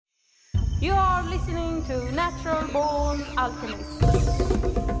You are listening to Natural Born Alchemist.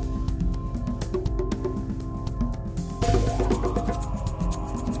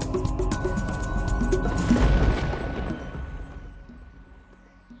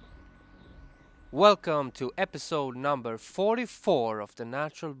 Welcome to episode number 44 of the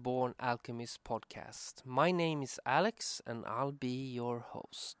Natural Born Alchemist podcast. My name is Alex and I'll be your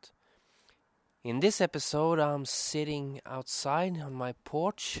host. In this episode I'm sitting outside on my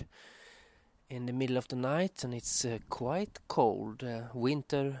porch in the middle of the night and it's quite cold.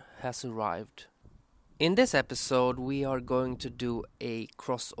 Winter has arrived. In this episode we are going to do a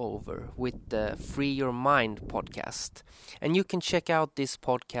crossover with the Free Your Mind podcast. And you can check out this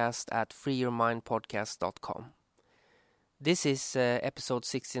podcast at freeyourmindpodcast.com. This is episode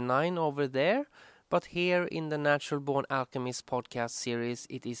 69 over there. But here in the Natural Born Alchemist podcast series,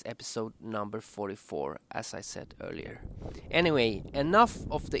 it is episode number 44, as I said earlier. Anyway, enough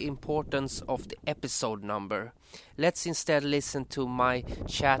of the importance of the episode number. Let's instead listen to my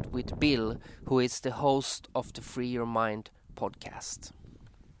chat with Bill, who is the host of the Free Your Mind podcast.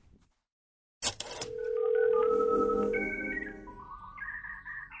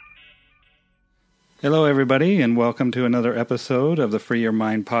 Hello, everybody, and welcome to another episode of the Free Your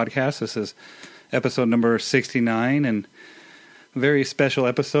Mind podcast. This is episode number 69, and a very special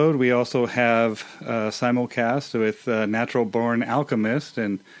episode. We also have simulcast with Natural Born Alchemist,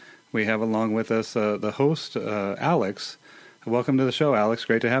 and we have along with us the host, Alex. Welcome to the show, Alex.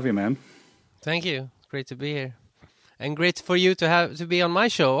 Great to have you, man. Thank you. It's great to be here. And great for you to be on my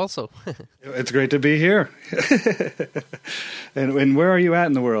show also. It's great to be here. And where are you at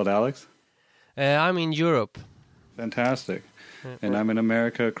in the world, Alex? I'm in Europe. Fantastic. And I'm in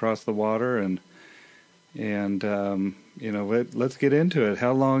America across the water, and let's get into it.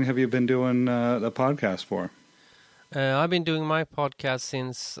 How long have you been doing the podcast for? I've been doing my podcast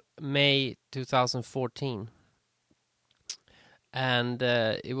since May 2014. And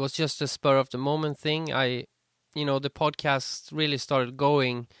it was just a spur of the moment thing. The podcast really started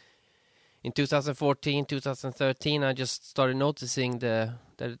going in 2014, 2013. I just started noticing that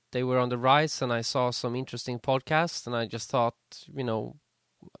they were on the rise, and I saw some interesting podcasts, and I just thought,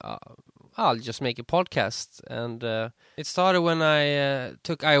 I'll just make a podcast. And it started when I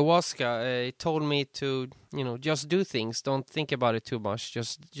took ayahuasca. It told me to, just do things. Don't think about it too much.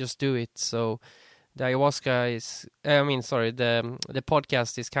 Just do it. So the ayahuasca is, the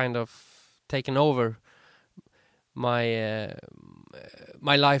podcast is kind of taken over my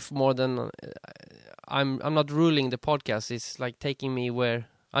life more than I'm not ruling the podcast. It's like taking me where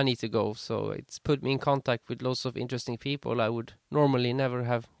I need to go. So it's put me in contact with lots of interesting people I would normally never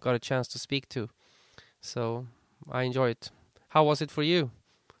have got a chance to speak to. So I enjoy it. How was it for you?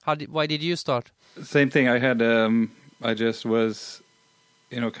 Why did you start? Same thing. I had I just was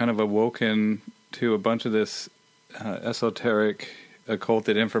kind of awoken to a bunch of this esoteric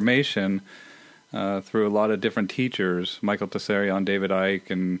occulted information through a lot of different teachers, Michael Tsarion, David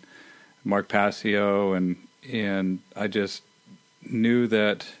Icke, and Mark Passio, and I just knew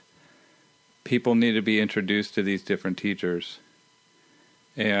that people need to be introduced to these different teachers.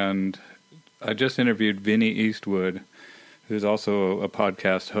 And I just interviewed Vinny Eastwood, who's also a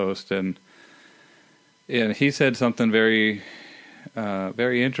podcast host, and he said something very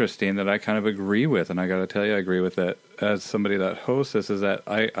very interesting that I kind of agree with, and I got to tell you, I agree with that. As somebody that hosts this, is that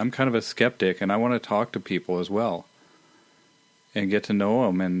I'm kind of a skeptic, and I want to talk to people as well, and get to know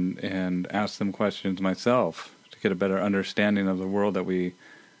them, and ask them questions myself to get a better understanding of the world that we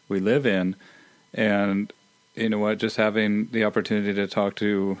live in. And you know what? Just having the opportunity to talk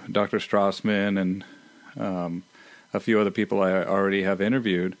to Dr. Strassman and a few other people I already have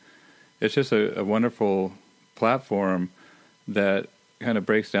interviewed, it's just a wonderful platform that kind of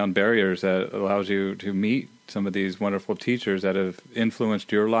breaks down barriers, that allows you to meet some of these wonderful teachers that have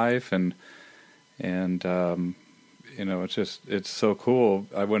influenced your life, and it's so cool.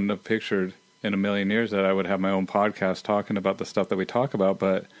 I wouldn't have pictured in a million years that I would have my own podcast talking about the stuff that we talk about,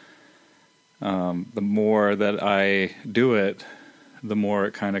 but the more that I do it, the more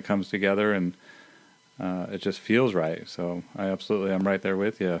it kind of comes together, and it just feels right. So I'm right there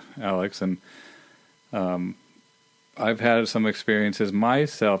with you, Alex. And I've had some experiences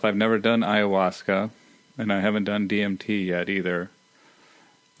myself. I've never done ayahuasca, and I haven't done DMT yet either.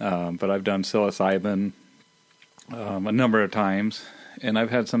 But I've done psilocybin a number of times, and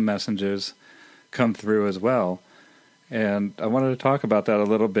I've had some messages come through as well. And I wanted to talk about that a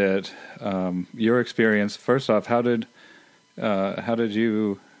little bit. Your experience, first off, how did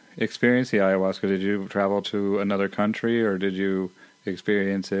you experience the ayahuasca? Did you travel to another country, or did you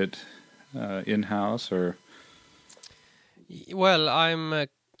experience it in-house? Or well, I'm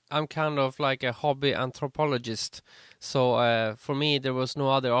I'm kind of like a hobby anthropologist, so for me there was no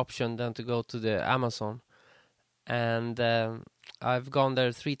other option than to go to the Amazon, and I've gone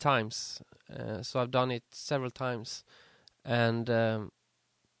there 3 times, so I've done it several times, and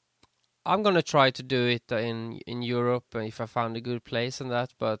I'm gonna try to do it in Europe if I found a good place and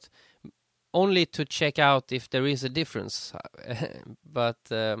that, but only to check out if there is a difference. But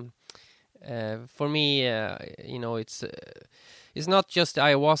for me, it's not just the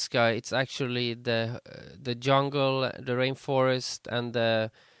ayahuasca. It's actually the jungle, the rainforest, and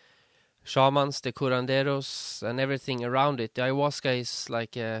the shamans, the curanderos, and everything around it. The ayahuasca is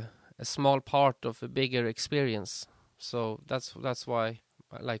like a small part of a bigger experience. So that's why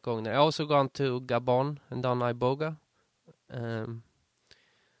I like going there. I also gone to Gabon and done iboga,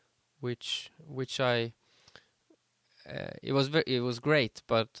 which I it was great,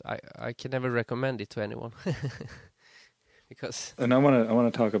 but I can never recommend it to anyone. Because and I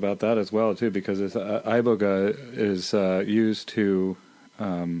want to talk about that as well too, because iboga is used to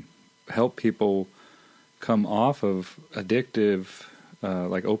help people come off of addictive,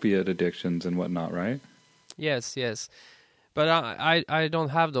 like opiate addictions and whatnot, right? Yes. But I don't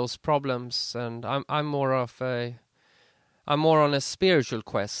have those problems, and I'm more on a spiritual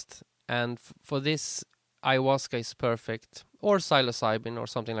quest, and for this ayahuasca is perfect, or psilocybin or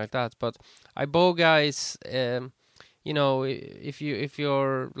something like that. But iboga is, if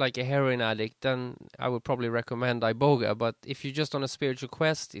you're like a heroin addict, then I would probably recommend iboga. But if you're just on a spiritual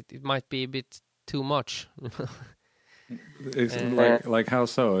quest, it might be a bit too much. It's like how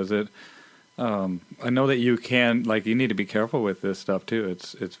so? Is it? I know that you need to be careful with this stuff too.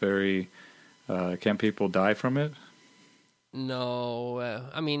 It's very. Can people die from it? No,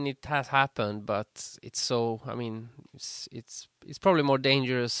 I mean it has happened, but it's so. I mean, it's probably more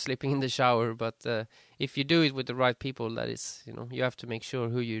dangerous sleeping in the shower. But if you do it with the right people, that is, you have to make sure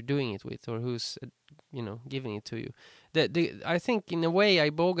who you're doing it with or who's, giving it to you. I think in a way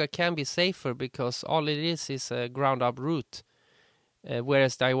iboga can be safer because all it is a ground up root,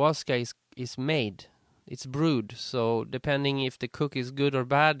 whereas the ayahuasca is made, it's brewed. So depending if the cook is good or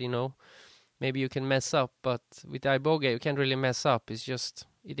bad, maybe you can mess up, but with iboga you can't really mess up. It's just,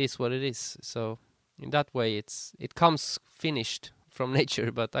 it is what it is. So in that way it comes finished from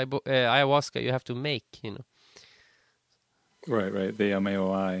nature, but ayahuasca you have to make, Right. The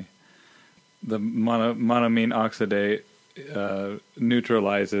MAOI, the monoamine oxidate,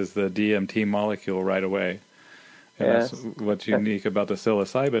 neutralizes the DMT molecule right away. And that's what's unique about the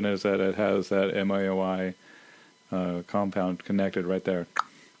psilocybin, is that it has that MAOI compound connected right there.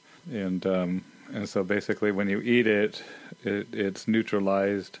 And so basically when you eat it's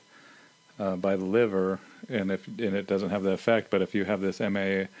neutralized by the liver, and it doesn't have the effect. But if you have this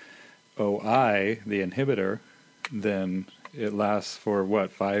MAOI, the inhibitor, then it lasts for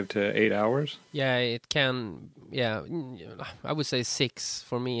 5 to 8 hours? Yeah, it can. Yeah, I would say 6.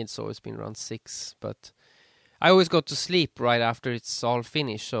 For me, it's always been around 6. But I always go to sleep right after it's all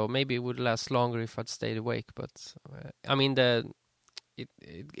finished. So maybe it would last longer if I'd stayed awake. But I mean,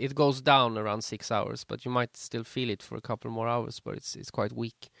 it goes down around 6 hours, but you might still feel it for a couple more hours. But it's quite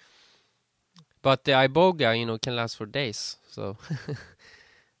weak. But the iboga, can last for days. So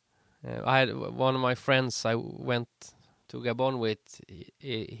I had one of my friends I went to Gabon with.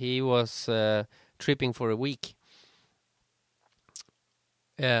 He was tripping for a week.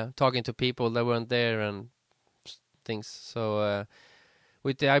 Talking to people that weren't there and things. So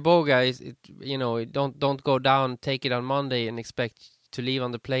with the iboga, don't go down, take it on Monday and expect to leave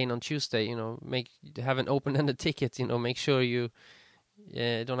on the plane on Tuesday. Have an open-ended ticket. Make sure you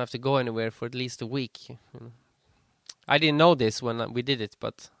don't have to go anywhere for at least a week. I didn't know this when we did it,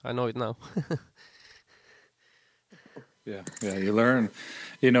 but I know it now. Yeah, you learn,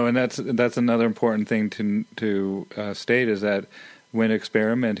 and that's another important thing to state, is that when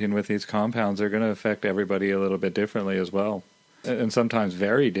experimenting with these compounds, they're going to affect everybody a little bit differently as well, and sometimes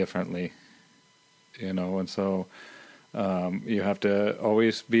very differently, and so you have to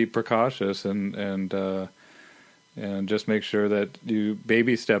always be precautious and just make sure that you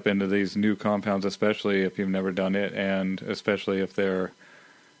baby step into these new compounds, especially if you've never done it, and especially if they're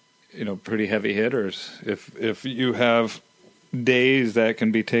pretty heavy hitters. If you have days that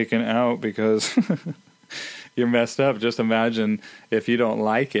can be taken out because you're messed up, just imagine if you don't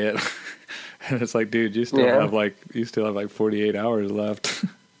like it, and it's like, dude, you still have like 48 hours left,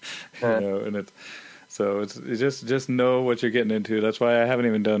 and it's just know what you're getting into. That's why I've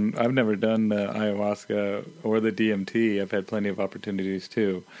never done the ayahuasca or the DMT. I've had plenty of opportunities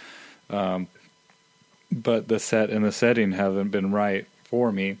too, but the setting haven't been right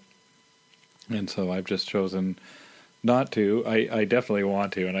for me. And so I've just chosen not to. I definitely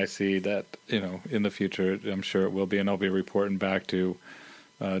want to, and I see that, in the future, I'm sure it will be, and I'll be reporting back to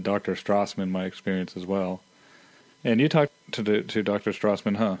Dr. Strassman my experience as well. And you talked to Dr.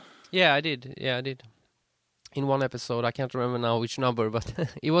 Strassman, huh? Yeah, I did. In one episode, I can't remember now which number, but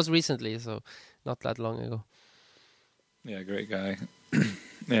it was recently, so not that long ago. Yeah, great guy.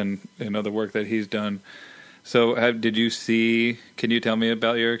 and the work that he's done. So did you see, can you tell me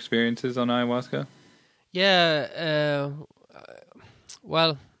about your experiences on ayahuasca? Yeah,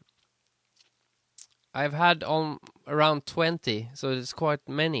 well, I've had around 20, so it's quite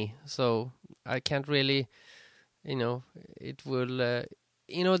many. So I can't really, it will... the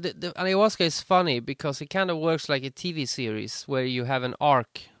ayahuasca is funny because it kind of works like a TV series where you have an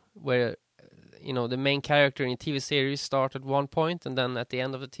arc where, the main character in a TV series start at one point, and then at the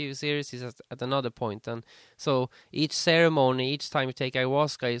end of the TV series is at another point. And so each ceremony, each time you take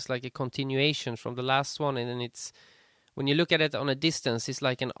ayahuasca, is like a continuation from the last one. And then it's, when you look at it on a distance, it's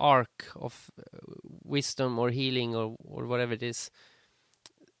like an arc of wisdom or healing or whatever it is.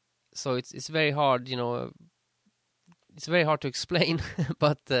 So it's very hard, it's very hard to explain,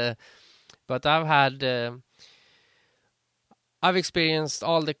 but I've experienced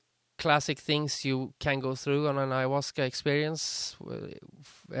all the classic things you can go through on an ayahuasca experience.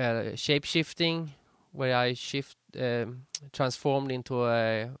 Shape-shifting, where I transformed into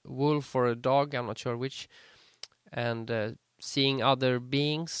a wolf or a dog, I'm not sure which, and seeing other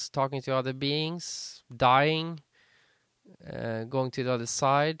beings, talking to other beings, dying, going to the other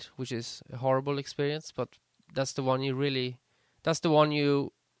side, which is a horrible experience, but that's the one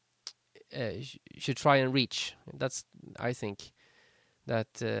you should try and reach. That's, I think, that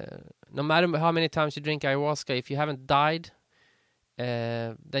no matter how many times you drink ayahuasca, if you haven't died,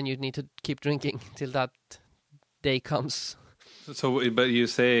 then you need to keep drinking till that day comes. So, but you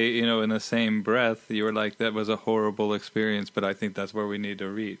say, in the same breath, you were like, that was a horrible experience, but I think that's where we need to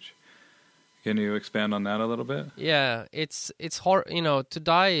reach. Can you expand on that a little bit? Yeah, it's to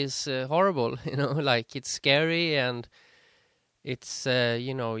die is horrible, like it's scary, and it's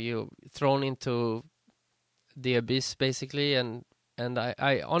you thrown into the abyss basically, and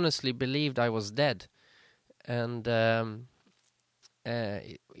I honestly believed I was dead, and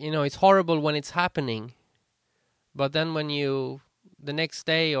it's horrible when it's happening, but then when the next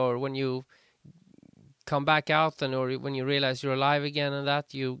day, or when you come back out, or when you realize you're alive again, and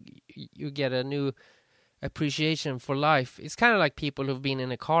that you get a new appreciation for life. It's kind of like people who've been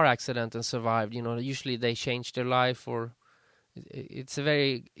in a car accident and survived. Usually they change their life, or it's a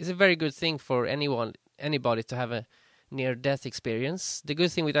very good thing for anybody to have a near-death experience. The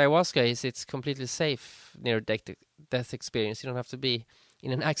good thing with ayahuasca is it's completely safe near-death experience. You don't have to be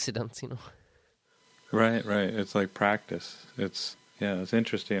in an accident, Right. It's like practice. It's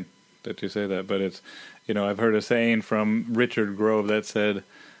interesting that you say that, but it's, I've heard a saying from Richard Grove that said,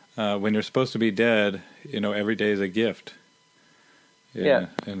 when you're supposed to be dead, every day is a gift. Yeah.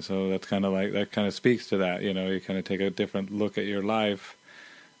 And so that's kind of like, that kind of speaks to that, you kind of take a different look at your life,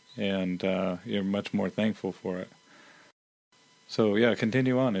 and you're much more thankful for it. So yeah,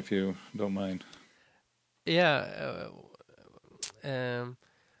 continue on if you don't mind. Yeah.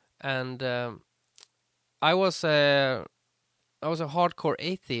 I was a hardcore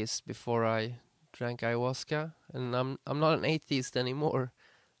atheist before I drank ayahuasca, and I'm not an atheist anymore.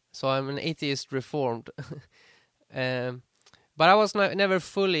 So I'm an atheist reformed. But I was never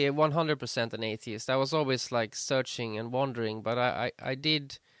fully 100% an atheist. I was always like searching and wondering, but I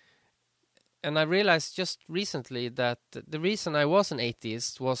did, and I realized just recently that the reason I was an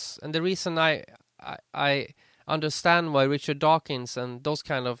atheist was, and the reason I understand why Richard Dawkins and those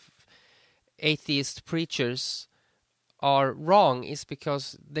kind of atheist preachers are wrong, is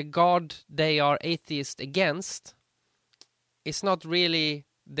because the God they are atheist against is not really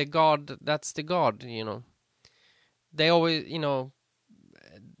the God that's the God, They always,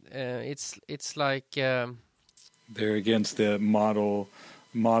 it's like... they're against the model,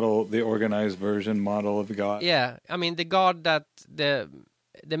 the organized version model of God. Yeah, I mean, the God that the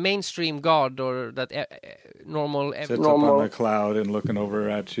mainstream God, or that normal... Sits up on the cloud and looking over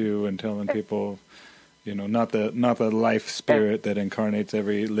at you and telling people, not the life spirit that incarnates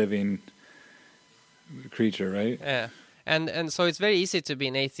every living creature, right? Yeah. And so it's very easy to be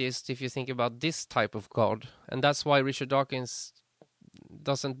an atheist if you think about this type of God. And that's why Richard Dawkins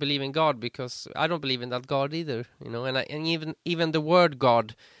doesn't believe in God, because I don't believe in that God either, and even the word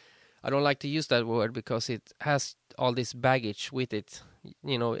God, I don't like to use that word because it has all this baggage with it.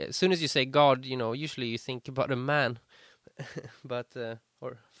 As soon as you say God, usually you think about a man, but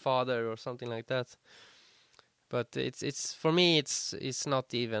or father or something like that. But it's for me, it's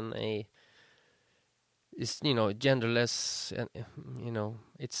not even is, you know, genderless, and you know,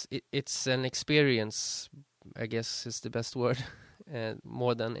 it's an experience, I guess is the best word,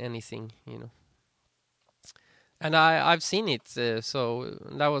 more than anything, you know. And I've seen it, so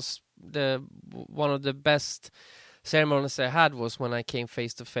that was one of the best ceremonies I had, was when I came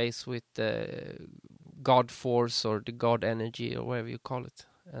face to face with the God force or the God energy or whatever you call it.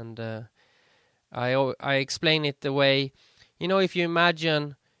 And I explain it the way, you know, if you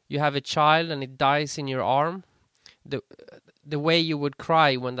imagine you have a child and it dies in your arm, the way you would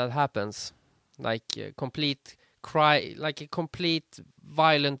cry when that happens, like a complete cry, like a complete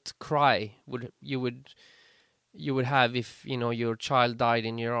violent cry you would have if, you know, your child died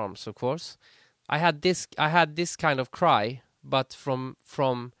in your arms. Of course, I had this kind of cry, but from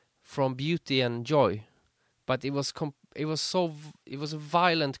beauty and joy. But it was a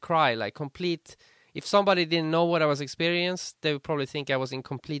violent cry, like complete. If somebody didn't know what I was experiencing, they would probably think I was in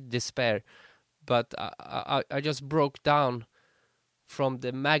complete despair. But I just broke down from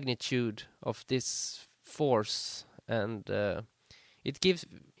the magnitude of this force, and it gives,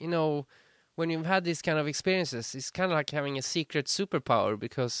 you know, when you've had these kind of experiences, it's kind of like having a secret superpower,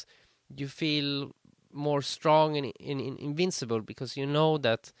 because you feel more strong and invincible, because you know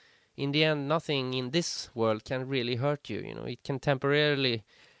that in the end nothing in this world can really hurt you. You know, it can temporarily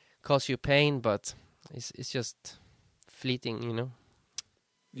cause you pain, but it's just fleeting, you know.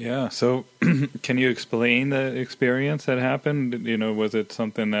 Yeah. So can you explain the experience that happened? You know, was it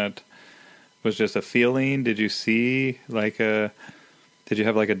something that was just a feeling? Did you see did you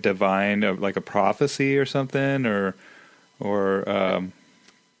have like a divine, like a prophecy or something, or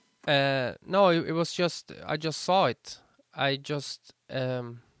no, it was just, I just saw it. I just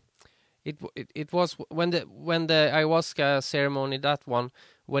it was when the ayahuasca ceremony, that one,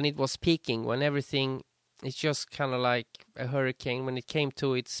 when it was peaking, when everything, it's just kind of like a hurricane when it came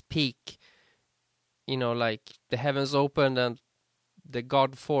to its peak, you know, like the heavens opened and the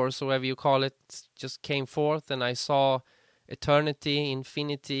God force, or whatever you call it, just came forth, and I saw eternity,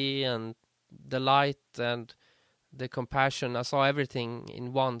 infinity, and the light and the compassion. I saw everything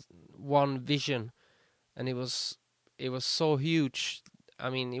in one vision, and it was so huge. I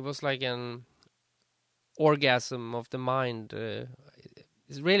mean, it was like an orgasm of the mind.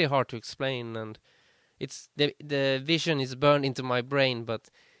 It's really hard to explain, and it's the vision is burned into my brain, but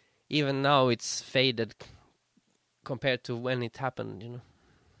even now it's faded compared to when it happened, you know.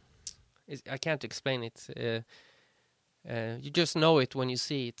 I can't explain it. You just know it when you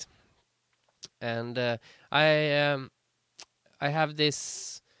see it. And I have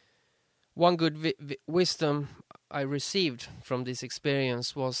this one good wisdom I received from this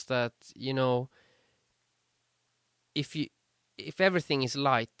experience, was that, you know, if everything is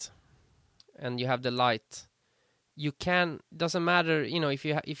light and you have the light, you can, doesn't matter, you know,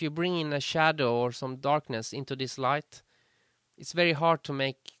 if you bring in a shadow or some darkness into this light, it's very hard to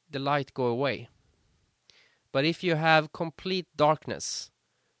make the light go away. But if you have complete darkness,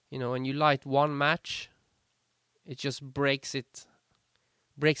 you know, and you light one match, it just breaks it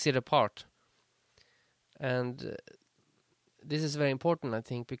apart. And this is very important, I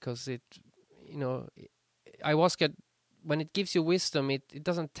think, because it, you know, ayahuasca, when it gives you wisdom, it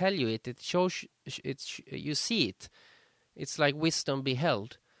doesn't tell you it. It shows you see it. It's like wisdom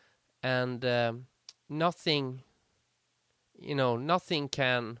beheld, and nothing, you know, nothing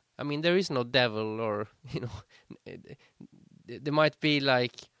can. I mean, there is no devil, or, you know, there might be,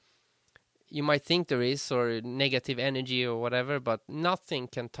 like, you might think there is, or negative energy or whatever, but nothing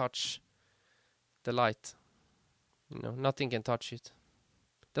can touch the light. You know, nothing can touch it.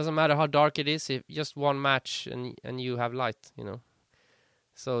 Doesn't matter how dark it is, if just one match and you have light, you know.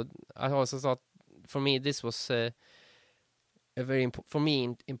 So I also thought, for me, this was a very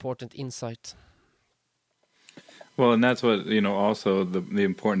important insight. Well, and that's what, you know, also the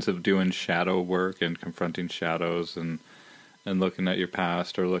importance of doing shadow work and confronting shadows, and looking at your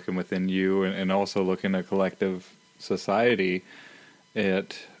past, or looking within you, and also looking at collective society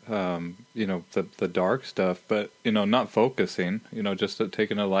at, you know, the dark stuff, but, you know, not focusing, you know, just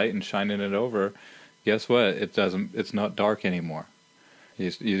taking a light and shining it over. Guess what? It's not dark anymore.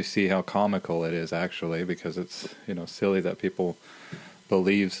 You see how comical it is, actually, because it's, you know, silly that people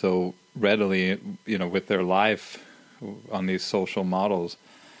believe so readily, you know, with their life on these social models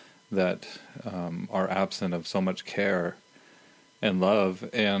that are absent of so much care and love.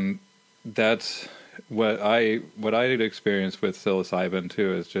 And that's what I had experienced with psilocybin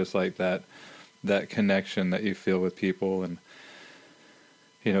too, is just like that connection that you feel with people. And,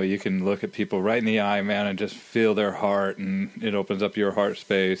 you know, you can look at people right in the eye, man, and just feel their heart, and it opens up your heart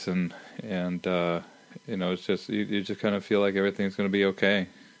space, and you know, it's just, you just kind of feel like everything's going to be okay.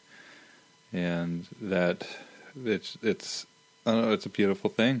 and that it's I don't know, it's a beautiful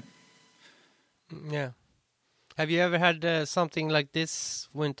thing. Yeah. Have you ever had something like this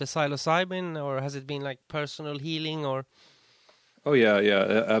with the psilocybin, or has it been like personal healing, or? Oh yeah,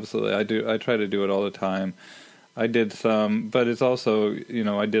 absolutely. I try to do it all the time. I did some, but it's also,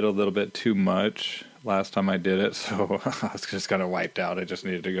 I did a little bit too much last time I did it, so I was just kind of wiped out. I just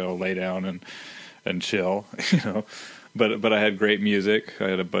needed to go lay down and chill, But I had great music. I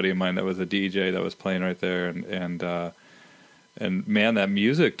had a buddy of mine that was a DJ that was playing right there, and man, that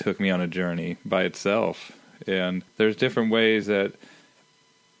music took me on a journey by itself. And there's different ways that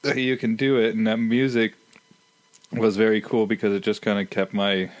you can do it, and that music was very cool because it just kind of kept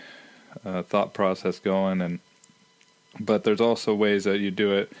my thought process going. But there's also ways that you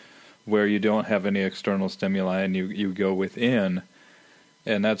do it where you don't have any external stimuli and you go within,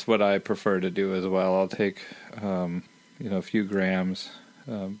 and that's what I prefer to do as well. I'll take a few grams,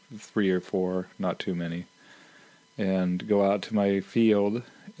 3 or 4, not too many, and go out to my field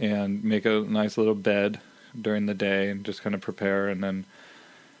and make a nice little bed during the day and just kind of prepare, and then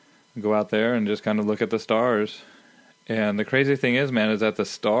go out there and just kind of look at the stars. And the crazy thing is, man, is that the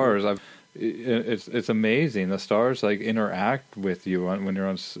stars, it's amazing. The stars like interact with you when you're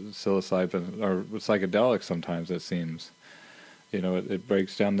on psilocybin or psychedelics. Sometimes it seems, it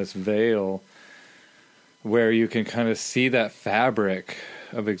breaks down this veil where you can kind of see that fabric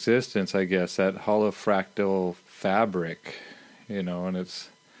of existence, I guess, that holofractal fabric, and it's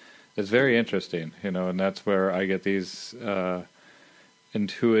very interesting, and that's where I get these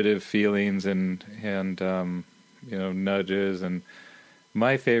intuitive feelings and nudges. And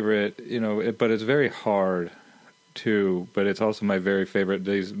my favorite, but it's very hard too, but it's also my very favorite,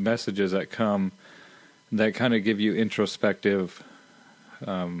 these messages that come that kind of give you introspective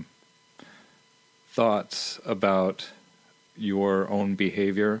thoughts about your own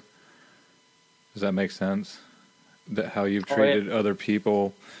behavior. Does that make sense? That how you've treated other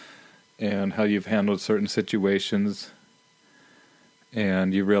people and how you've handled certain situations,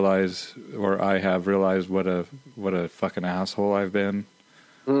 and you realize, or I have realized, what a fucking asshole I've been,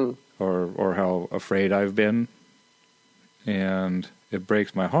 or how afraid I've been, and it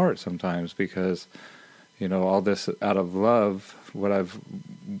breaks my heart sometimes because, all this out of love,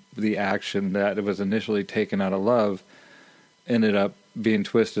 the action that was initially taken out of love ended up being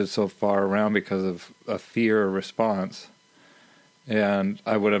twisted so far around because of a fear response. And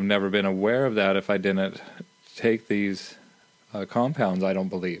I would have never been aware of that if I didn't take these compounds, I don't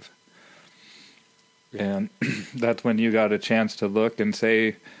believe. And that's when you got a chance to look and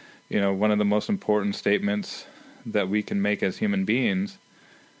say, one of the most important statements that we can make as human beings,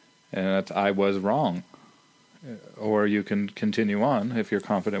 and that's, I was wrong. Or you can continue on if you're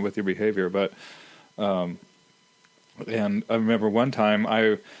confident with your behavior. But and I remember one time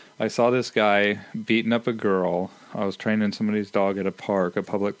I saw this guy beating up a girl. I was training somebody's dog at a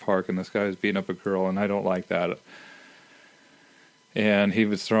public park, and this guy was beating up a girl, and I don't like that. And he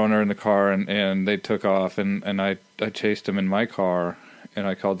was throwing her in the car, and they took off, and I chased him in my car, and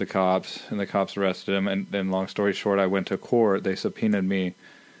I called the cops, and the cops arrested him, and then long story short, I went to court. They subpoenaed me,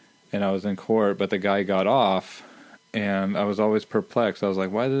 and I was in court, but the guy got off, and I was always perplexed. I was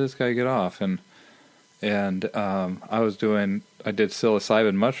like, why did this guy get off? And I did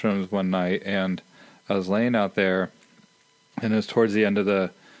psilocybin mushrooms one night, and I was laying out there, and it was towards the end of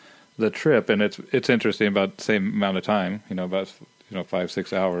the trip, and it's interesting, about the same amount of time, about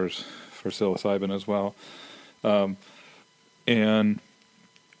 5-6 hours for psilocybin as well. I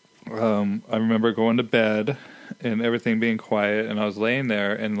remember going to bed and everything being quiet, and I was laying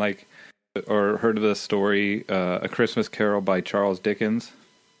there and heard of the story, A Christmas Carol by Charles Dickens?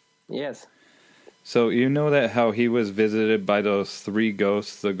 Yes. So that how he was visited by those 3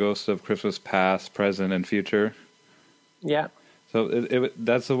 ghosts, the ghosts of Christmas past, present, and future? Yeah. So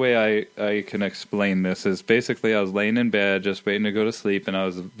that's the way I can explain this, is basically I was laying in bed just waiting to go to sleep, and I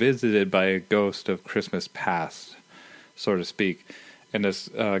was visited by a ghost of Christmas past, so to speak. And this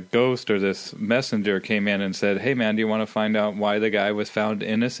ghost, or this messenger, came in and said, hey man, do you want to find out why the guy was found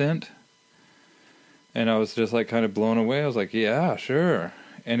innocent? And I was just kind of blown away. I was like, yeah, sure.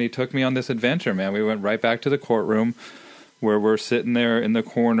 And he took me on this adventure, man. We went right back to the courtroom where we're sitting there in the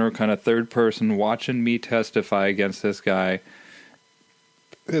corner, kind of third person, watching me testify against this guy.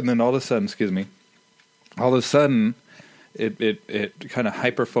 And then all of a sudden, it kind of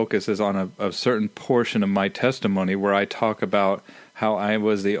hyper focuses on a certain portion of my testimony where I talk about how I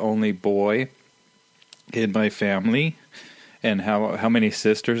was the only boy in my family, and how many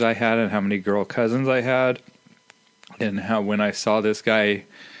sisters I had, and how many girl cousins I had, and how when I saw this guy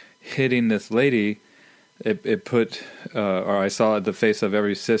hitting this lady, it put, or I saw the face of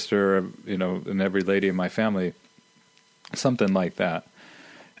every sister, and every lady in my family, something like that.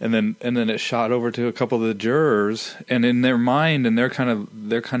 And then it shot over to a couple of the jurors, and in their mind, and they're kind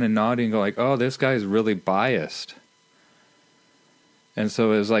of nodding, like, "Oh, this guy's really biased." And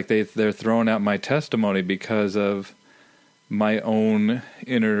so it was like they're throwing out my testimony because of my own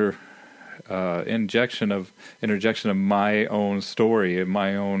interjection of my own story and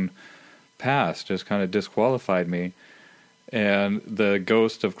my own past, just kind of disqualified me. And the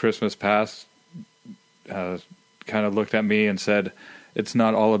ghost of Christmas past kind of looked at me and said, "It's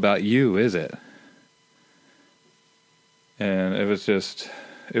not all about you, is it?" And it was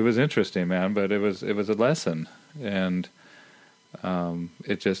interesting, man, but it was a lesson. And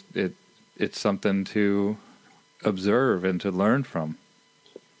it's something to observe and to learn from.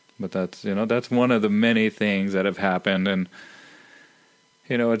 But that's one of the many things that have happened. And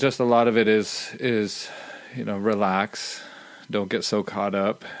just a lot of it is relax, don't get so caught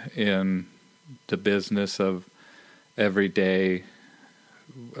up in the business of everyday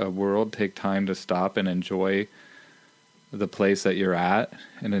world. Take time to stop and enjoy the place that you're at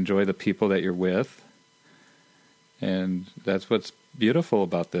and enjoy the people that you're with. And that's what's beautiful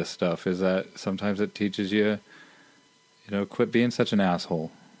about this stuff, is that sometimes it teaches you, quit being such an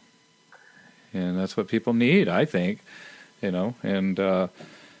asshole. And that's what people need, I think, and a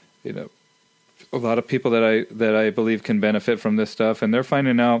lot of people that I believe can benefit from this stuff. And they're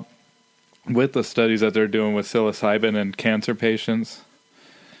finding out with the studies that they're doing with psilocybin and cancer patients,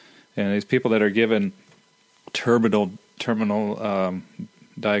 and these people that are given terminal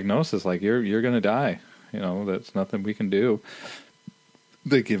diagnosis, like you're going to die, that's nothing we can do.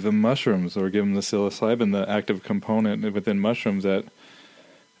 They give them mushrooms, or give them the psilocybin, the active component within mushrooms that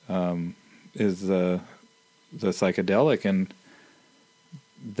is the psychedelic, and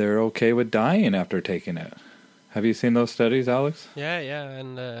they're okay with dying after taking it. Have you seen those studies, Alex? Yeah,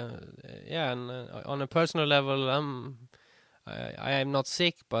 and on a personal level, I am not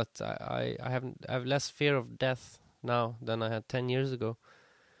sick, but I have less fear of death now than I had 10 years ago.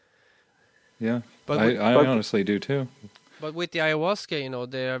 Yeah, but I honestly do too. But with the ayahuasca,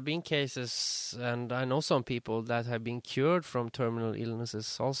 there have been cases, and I know some people that have been cured from terminal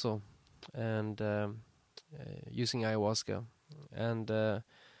illnesses also, and using ayahuasca. And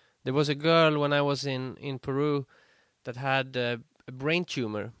there was a girl when I was in Peru that had a brain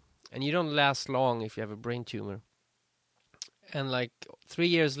tumor, and you don't last long if you have a brain tumor. And like 3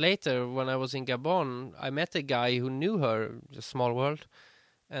 years later, when I was in Gabon, I met a guy who knew her, a small world,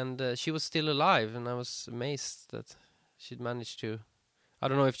 and she was still alive, and I was amazed that she'd managed to. I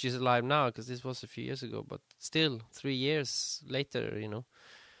don't know if she's alive now, because this was a few years ago, but still 3 years later,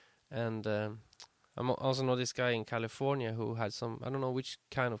 And I also know this guy in California who had some, I don't know which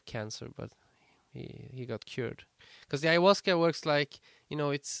kind of cancer, but he got cured. Because the ayahuasca works like,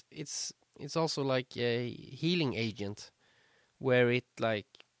 it's also like a healing agent, where it like,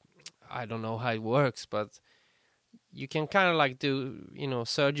 I don't know how it works, but you can kind of like do,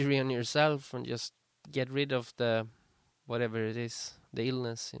 surgery on yourself and just get rid of the, whatever it is, the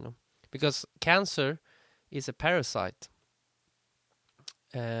illness, because cancer is a parasite.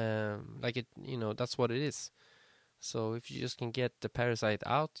 Like it, that's what it is. So if you just can get the parasite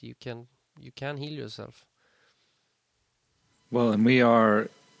out, you can heal yourself. Well, and we are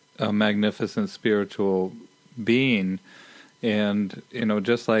a magnificent spiritual being, and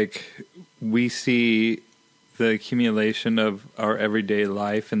just like we see the accumulation of our everyday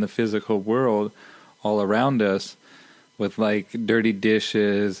life in the physical world all around us, with like dirty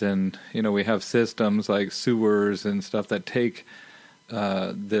dishes, and we have systems like sewers and stuff that take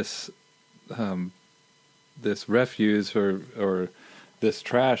this refuse or this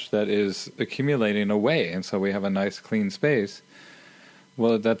trash that is accumulating away, and so we have a nice clean space.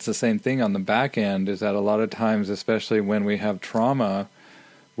 Well, that's the same thing on the back end, is that a lot of times, especially when we have trauma,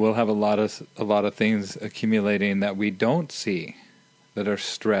 we'll have a lot of things accumulating that we don't see, that are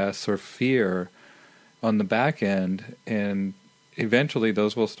stress or fear on the back end, and eventually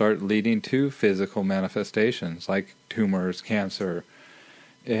those will start leading to physical manifestations like tumors, cancer.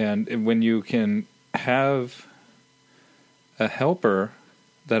 And when you can have a helper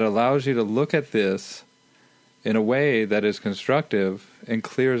that allows you to look at this in a way that is constructive and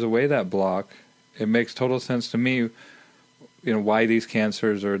clears away that block, it makes total sense to me, why these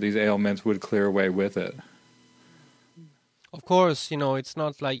cancers or these ailments would clear away with it. Of course, it's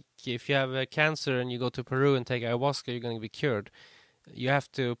not like if you have a cancer and you go to Peru and take ayahuasca, you're going to be cured. You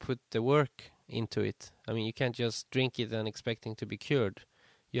have to put the work into it. I mean, you can't just drink it and expecting to be cured.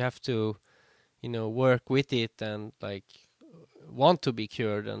 You have to, work with it and like want to be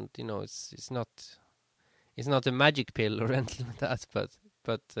cured, and it's not it's not a magic pill or anything like that.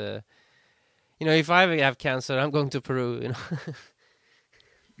 But you know, if I ever have cancer, I'm going to Peru. You know.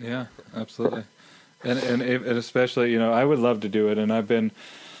 Yeah, absolutely. And especially, you know, I would love to do it, and I've been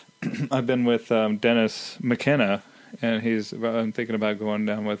with Dennis McKenna, and I'm thinking about going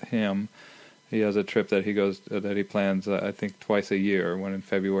down with him. He has a trip that he plans, I think, twice a year, one in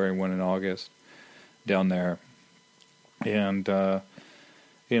February, one in August, down there. And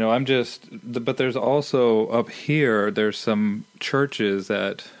you know, but there's also up here, there's some churches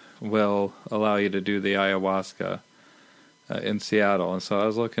that will allow you to do the ayahuasca in Seattle, and so I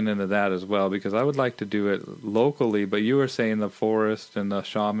was looking into that as well, because I would like to do it locally. But you were saying the forest and the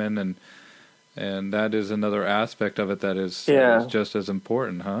shaman, and that is another aspect of it that is just as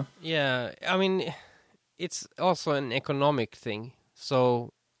important, huh? Yeah, I mean, it's also an economic thing.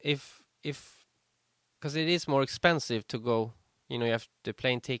 So if because it is more expensive to go, you know, you have the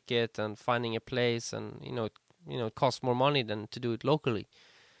plane ticket and finding a place, and you know, it costs more money than to do it locally.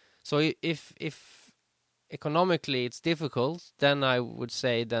 So if economically it's difficult, then I would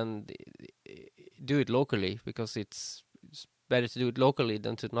say do it locally, because it's better to do it locally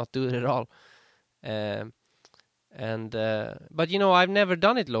than to not do it at all. But you know, I've never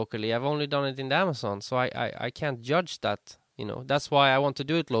done it locally. I've only done it in the Amazon, so I can't judge that. You know, that's why I want to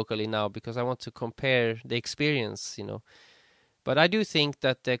do it locally now, because I want to compare the experience. You know, but I do think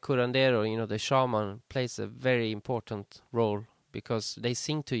that the curandero, you know, the shaman, plays a very important role, because they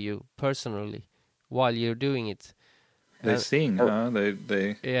sing to you personally while you're doing it. They sing, huh?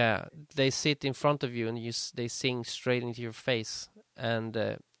 They Yeah, they sit in front of you and they sing straight into your face.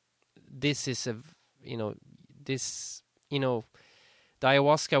 And this is the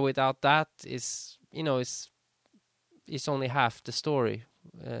ayahuasca without that is, you know, it's only half the story,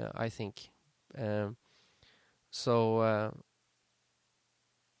 I think. So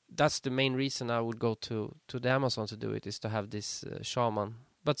that's the main reason I would go to the Amazon to do it, is to have this shaman.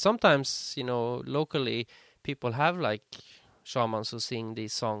 But sometimes, you know, locally people have like shamans who sing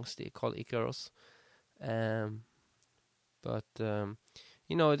these songs. They call Icaros.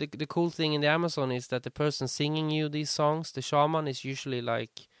 You know, the cool thing in the Amazon is that the person singing you these songs, the shaman, is usually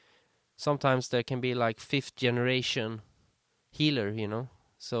like, sometimes there can be like 5th generation healer, you know.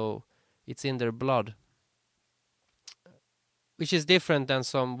 So it's in their blood, which is different than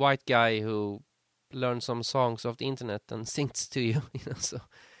some white guy who learn some songs off the internet and sings to you, you know.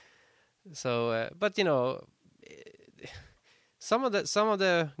 But you know, some of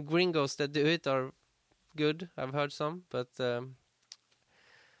the gringos that do it are good. I've heard some, but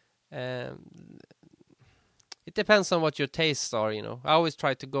it depends on what your tastes are, you know. I always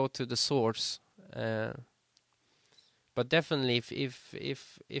try to go to the source, but definitely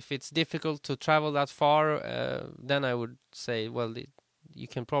if it's difficult to travel that far, then I would say, well, you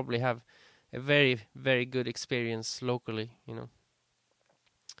can probably have a very, very good experience locally, you know.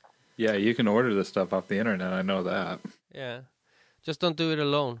 Yeah, you can order this stuff off the internet. I know that. Yeah, just don't do it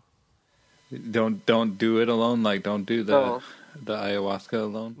alone. Don't do it alone. Like, don't do the ayahuasca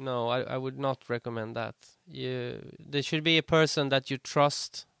alone. No, I would not recommend that. There should be a person that you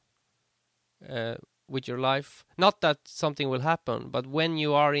trust with your life. Not that something will happen, but when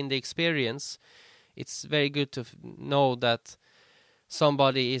you are in the experience, it's very good to know that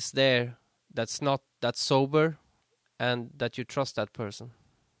somebody is there that's not that sober, and that you trust that person.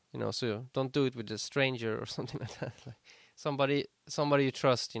 You know, so don't do it with a stranger or something like that. Like somebody you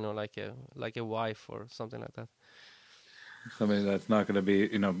trust, you know, like a wife or something like that. Somebody that's not going to be,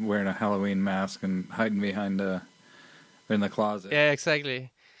 you know, wearing a Halloween mask and hiding behind in the closet. Yeah,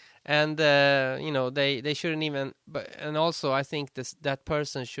 exactly. And you know, they shouldn't even. And also, I think that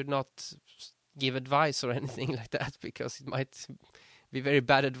person should not give advice or anything like that, because it might be very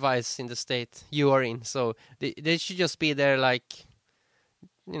bad advice in the state you are in. So they should just be there, like,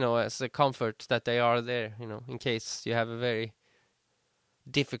 you know, as a comfort that they are there, you know, in case you have a very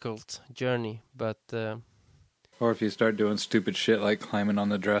difficult journey. But or if you start doing stupid shit like climbing on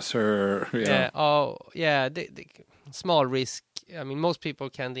the dresser, or, the small risk. I mean, most people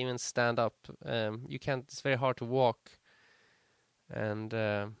can't even stand up. You can't. It's very hard to walk. And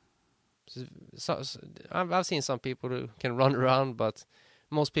I've seen some people who can run around, but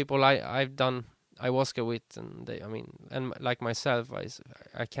most people I've done ayahuasca with, and and like myself,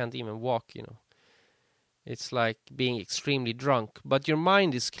 I can't even walk, you know. It's like being extremely drunk, but your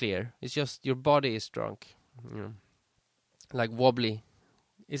mind is clear. It's just your body is drunk, you know, like wobbly.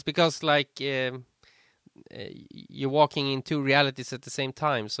 It's because like you're walking in two realities at the same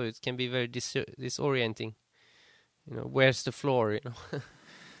time, so it can be very disorienting. You know, where's the floor? You know.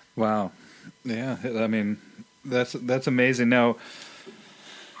 Wow. Yeah, I mean, that's amazing. Now,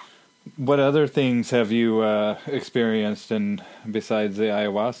 what other things have you experienced, and besides the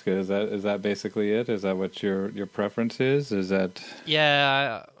ayahuasca? Is that basically it? Is that what your preference is? Is that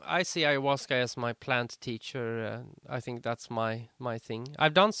Yeah, I see ayahuasca as my plant teacher. I think that's my thing.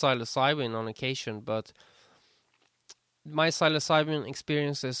 I've done psilocybin on occasion, but my psilocybin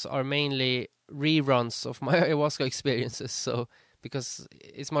experiences are mainly reruns of my ayahuasca experiences. So because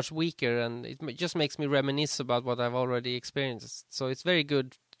it's much weaker and it just makes me reminisce about what I've already experienced. So it's very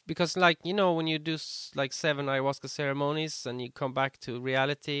good because, like, you know, when you do like 7 ayahuasca ceremonies and you come back to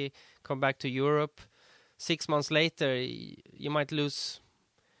reality, come back to Europe, 6 months later, you might lose,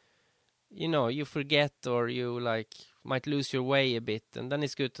 you know, you forget, or you like might lose your way a bit. And then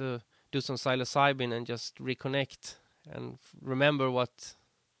it's good to do some psilocybin and just reconnect and remember what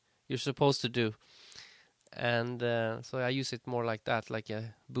you're supposed to do. And so I use it more like that, like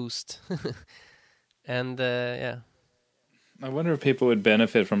a boost. And yeah. I wonder if people would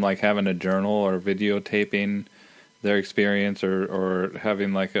benefit from like having a journal or videotaping their experience, or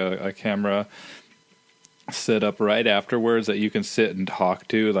having like a camera set up right afterwards that you can sit and talk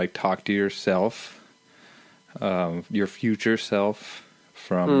to yourself, your future self,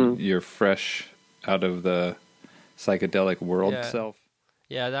 from your fresh out of the psychedelic world self.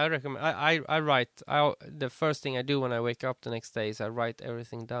 Yeah, I recommend. I write. The first thing I do when I wake up the next day is I write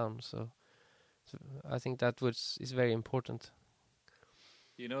everything down. So I think that is very important.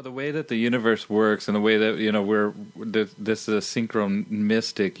 You know, the way that the universe works, and the way that, you know, this is a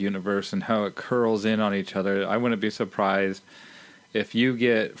synchronistic universe, and how it curls in on each other. I wouldn't be surprised if you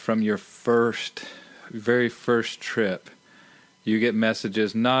get from your very first trip, you get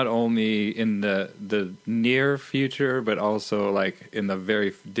messages not only in the near future, but also like in the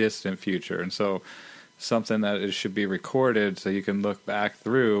very distant future. And so something that it should be recorded so you can look back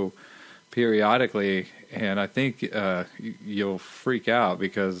through periodically. And I think you'll freak out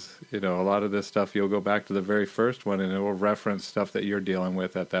because, you know, a lot of this stuff, you'll go back to the very first one and it will reference stuff that you're dealing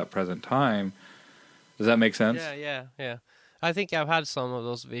with at that present time. Does that make sense? Yeah. I think I've had some of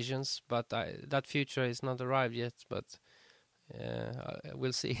those visions, but that future is not arrived yet, but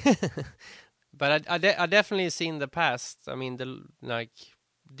we'll see. But I definitely seen the past. I mean,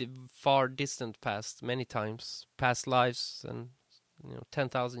 the far distant past many times, past lives, and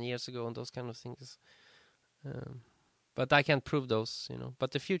 10,000 years ago, and those kind of things. But I can't prove those,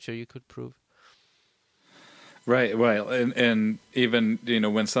 But the future you could prove. Right. And even,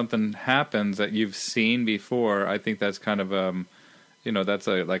 when something happens that you've seen before, I think that's kind of that's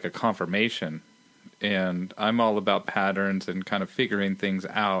like a confirmation. And I'm all about patterns and kind of figuring things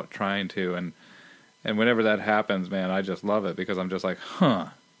out, trying to, and whenever that happens, man, I just love it because I'm just like,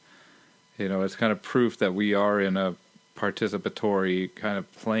 it's kind of proof that we are in a participatory kind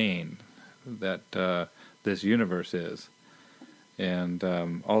of plane that this universe is. And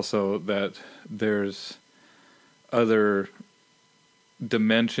also that there's other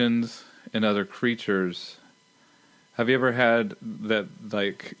dimensions and other creatures. Have you ever had that,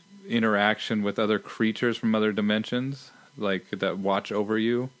 like, interaction with other creatures from other dimensions, like that watch over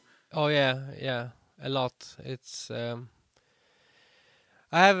you? Oh yeah, a lot. It's I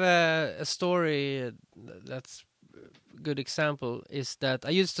have a story that's a good example is that I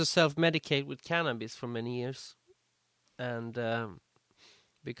used to self-medicate with cannabis for many years, and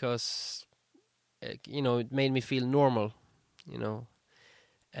because it made me feel normal,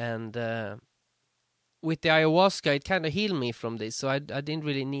 and with the ayahuasca, it kind of healed me from this. So I didn't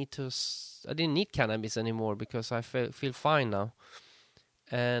really need I didn't need cannabis anymore because I feel fine now.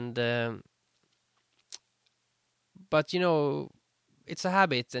 And but it's a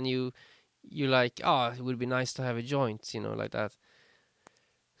habit, and you like, it would be nice to have a joint, like that.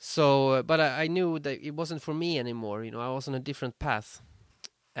 So, but I knew that it wasn't for me anymore. I was on a different path,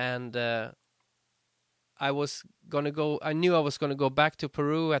 and I knew I was gonna go back to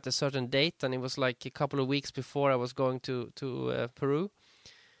Peru at a certain date, and it was like a couple of weeks before I was going to Peru,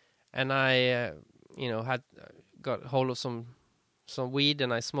 and I had got hold of some weed,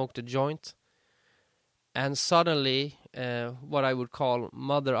 and I smoked a joint, and suddenly what I would call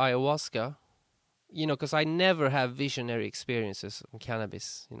Mother Ayahuasca, because I never have visionary experiences on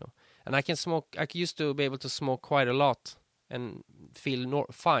cannabis, and I used to be able to smoke quite a lot and feel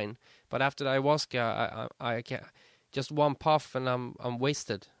fine. But after the ayahuasca, I can't, just one puff and I'm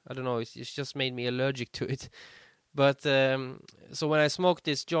wasted. I don't know. It's just made me allergic to it. But so when I smoked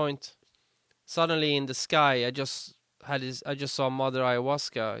this joint, suddenly in the sky, I just saw Mother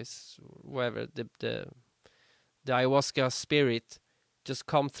Ayahuasca, whatever, the ayahuasca spirit, just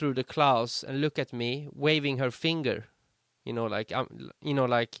come through the clouds and look at me, waving her finger, like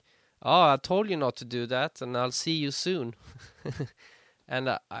I told you not to do that, and I'll see you soon.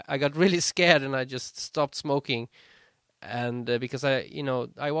 and I got really scared, and I just stopped smoking. And because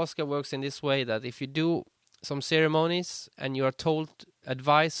ayahuasca works in this way that if you do some ceremonies and you are told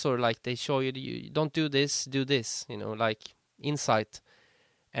advice, or like they show you don't do this, do this, like insight,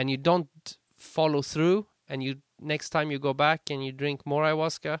 and you don't follow through, and you next time you go back and you drink more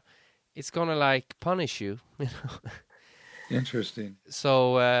ayahuasca, it's gonna like punish you. Interesting.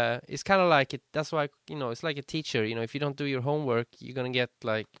 So it's kind of like it. That's why it's like a teacher. If you don't do your homework, you're gonna get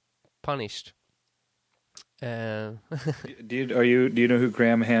like punished. Do you know who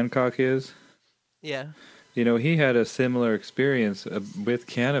Graham Hancock is? Yeah. He had a similar experience with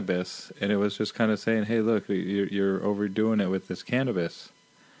cannabis, and it was just kind of saying, "Hey, look, you're overdoing it with this cannabis."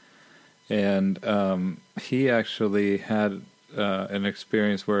 And he actually had an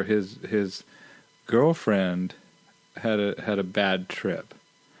experience where his girlfriend had a bad trip,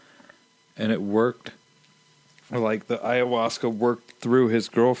 and it worked. Like the ayahuasca worked through his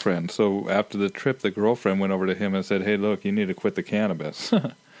girlfriend. So after the trip, the girlfriend went over to him and said, "Hey, look, you need to quit the cannabis."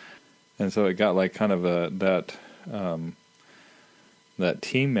 And so it got like kind of that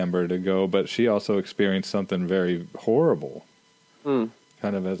team member to go, but she also experienced something very horrible, kind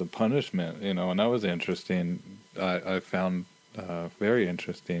of as a punishment, and that was interesting. I found very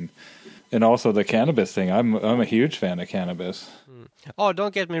interesting. And also the cannabis thing. I'm a huge fan of cannabis. Oh,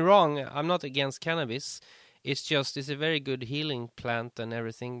 don't get me wrong. I'm not against cannabis. It's a very good healing plant and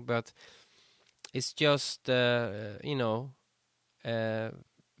everything, but it's just, for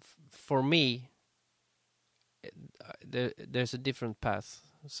me, there's a different path.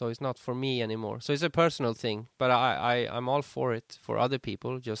 So it's not for me anymore. So it's a personal thing, but I'm all for it for other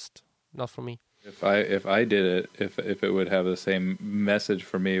people, just not for me. If I did it, if it would have the same message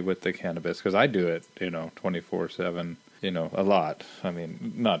for me with the cannabis, because I do it, 24/7, a lot. I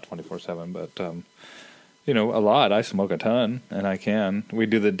mean, not 24/7, but a lot. I smoke a ton, and I can. We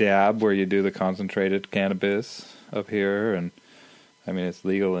do the dab where you do the concentrated cannabis up here, and I mean it's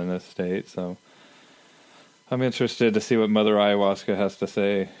legal in this state, so I'm interested to see what Mother Ayahuasca has to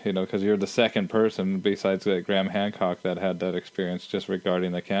say, because you're the second person besides Graham Hancock that had that experience just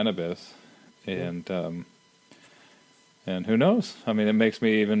regarding the cannabis. And who knows? I mean, it makes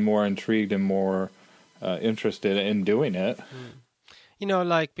me even more intrigued and more interested in doing it.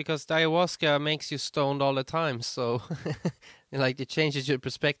 Because the ayahuasca makes you stoned all the time, so like it changes your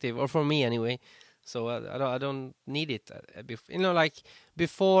perspective, or for me anyway. So I don't need it.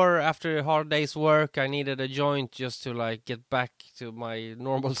 Before, after a hard day's work, I needed a joint just to like get back to my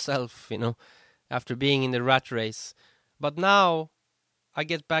normal self, after being in the rat race. But now I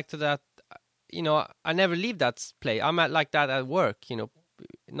get back to that. I never leave that place. I'm like that at work,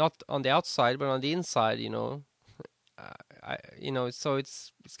 not on the outside, but on the inside, so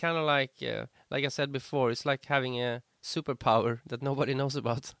it's kind of like I said before, it's like having a superpower that nobody knows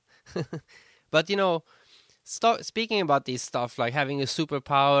about. But, speaking about this stuff, like having a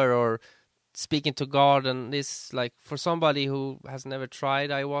superpower or speaking to God, and this, like for somebody who has never tried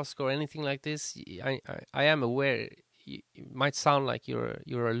ayahuasca or anything like this, I am aware it might sound like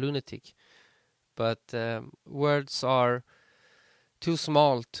you're a lunatic. But words are too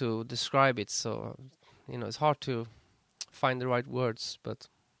small to describe it, so it's hard to find the right words. But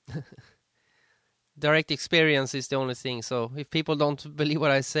direct experience is the only thing. So if people don't believe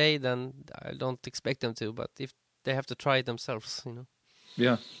what I say, then I don't expect them to. But if they have to try it themselves,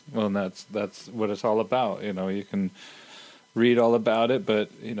 Yeah, well, and that's what it's all about. You can read all about it,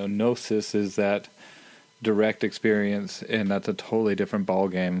 but gnosis is that direct experience, and that's a totally different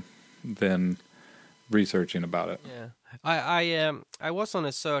ballgame than researching about it. Yeah, I was on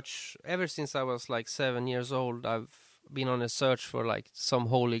a search ever since I was like 7 years old. I've been on a search for like some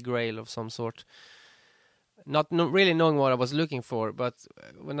holy grail of some sort, not really knowing what I was looking for. But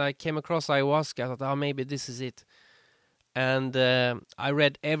when I came across ayahuasca, I thought, oh, maybe this is it. And I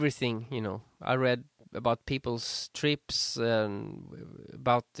read everything. I read about people's trips and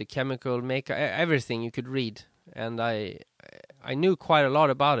about the chemical makeup, everything you could read, and I knew quite a lot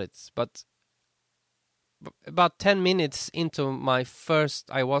about it. But about 10 minutes into my first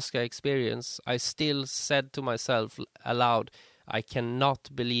ayahuasca experience, I still said to myself aloud, I cannot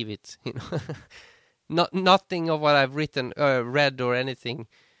believe it. Nothing of what I've read or anything,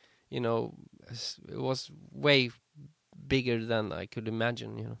 it was way bigger than I could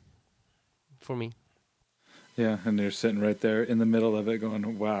imagine, for me. Yeah, and they're sitting right there in the middle of it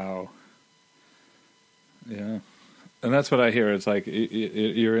going, wow. Yeah. And that's what I hear. It's like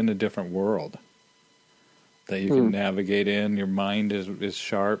you're in a different world that you can navigate in. Your mind is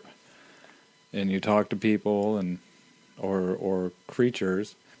sharp, and you talk to people or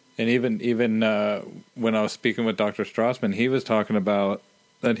creatures, And even when I was speaking with Dr. Strassman, he was talking about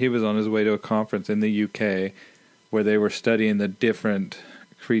that he was on his way to a conference in the UK where they were studying the different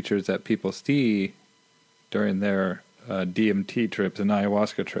creatures that people see during their DMT trips and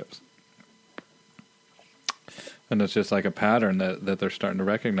ayahuasca trips. And it's just like a pattern that they're starting to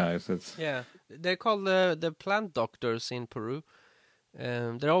recognize. Yeah, they're called the plant doctors in Peru.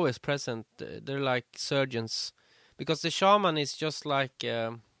 They're always present. They're like surgeons, because the shaman is just like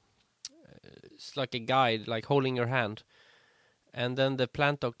it's like a guide, like holding your hand, and then the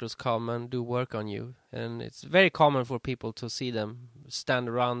plant doctors come and do work on you. And it's very common for people to see them stand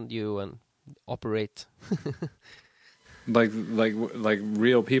around you and operate. like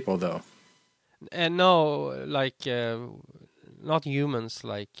real people, though. And no, like not humans,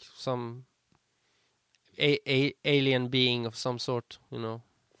 like some alien being of some sort, you know.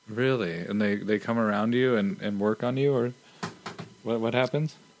 Really? And they come around you and work on you, or what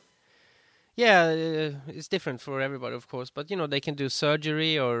happens? Yeah, it's different for everybody, of course. But, you know, they can do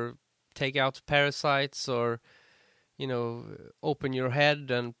surgery or take out parasites or, you know, open your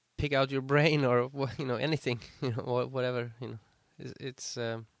head and pick out your brain or, you know, anything, you know, whatever, you know. It's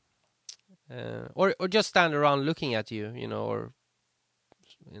or just stand around looking at you, you know, or,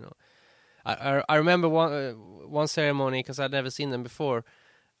 you know. I remember one ceremony, because I'd never seen them before.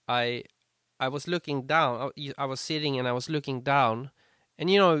 I was looking down. I was sitting and I was looking down, and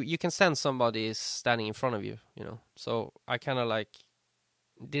you know you can sense somebody is standing in front of you. You know, so I kind of like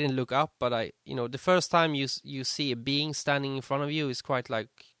didn't look up, but you know, the first time you see a being standing in front of you is quite like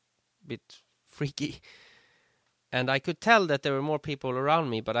a bit freaky, and I could tell that there were more people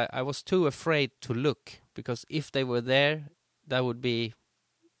around me, but I was too afraid to look, because if they were there, that would be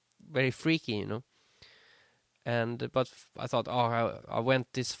very freaky, you know. And but I thought, I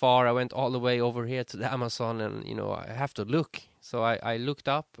went this far, I went all the way over here to the Amazon, and you know, I have to look. So I looked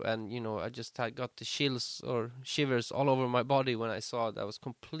up, and you know, I just got the chills or shivers all over my body when I saw that I was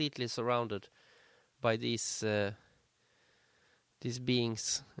completely surrounded by these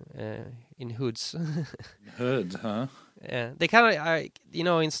beings in hoods. Hoods, huh? Yeah, they kind of, you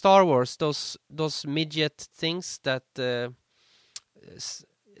know, in Star Wars, those midget things that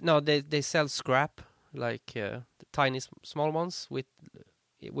no, they sell scrap, like the tiny small ones with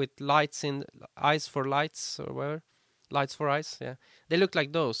lights in eyes for lights, or whatever, lights for eyes. Yeah, they look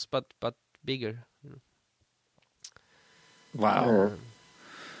like those, but bigger. Wow.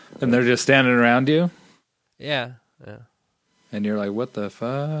 And they're just standing around you. Yeah. And you're like, what the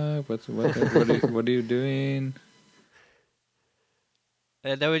fuck? What are you doing?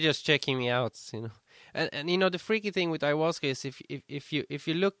 They were just checking me out, you know. And you know, the freaky thing with ayahuasca is if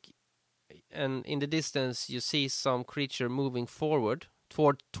you look, and in the distance you see some creature moving forward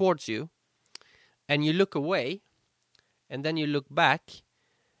towards you, and you look away, and then you look back,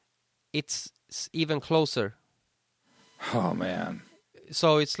 it's even closer. Oh man!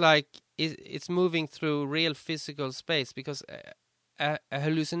 So it's like it's moving through real physical space, because a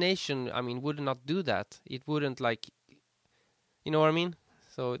hallucination, I mean, would not do that. It wouldn't, like, you know what I mean?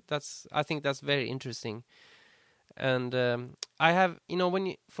 So I think that's very interesting. And I have, you know,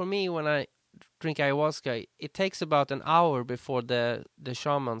 when I drink ayahuasca, it takes about an hour before the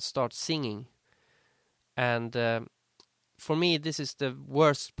shaman starts singing. And for me, this is the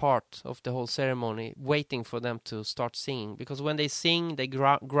worst part of the whole ceremony, waiting for them to start singing. Because when they sing, they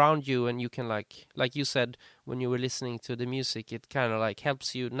ground you, and you can, like you said, when you were listening to the music, it kind of like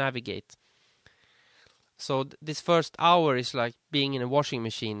helps you navigate. So this first hour is like being in a washing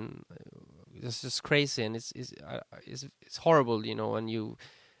machine. It's just crazy, and it's horrible, you know. And you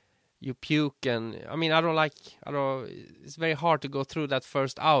puke, and I mean, I don't. It's very hard to go through that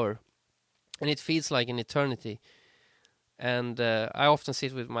first hour, and it feels like an eternity. And I often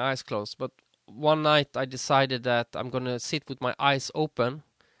sit with my eyes closed. But one night I decided that I'm gonna sit with my eyes open,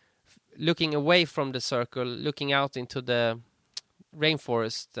 looking away from the circle, looking out into the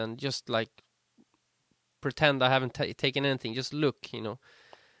rainforest, and just like pretend I haven't taken anything, just look, you know.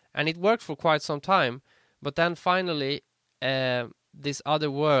 And it worked for quite some time, but then finally this other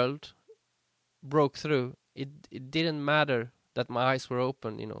world broke through. It didn't matter that my eyes were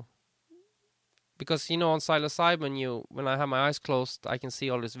open, you know, because, you know, on psilocybin, when I have my eyes closed, I can see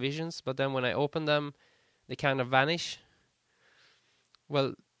all these visions, but then when I open them, they kind of vanish.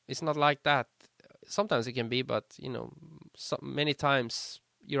 Well, it's not like that. Sometimes it can be, but, you know, many times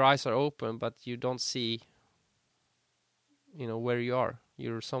your eyes are open, but you don't see, you know, where you are.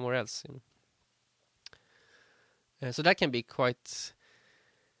 You're somewhere else, you know. So that can be quite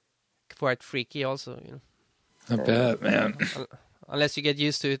freaky also, you know. I bet, man. Unless you get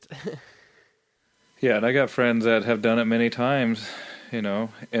used to it. Yeah, and I got friends that have done it many times, you know,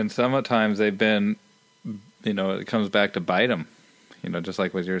 and sometimes they've been, you know, it comes back to bite them. You know, just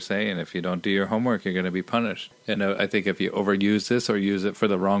like what you're saying, if you don't do your homework, you're going to be punished. And I think if you overuse this or use it for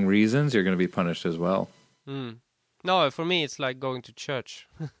the wrong reasons, you're going to be punished as well. No, for me, it's like going to church.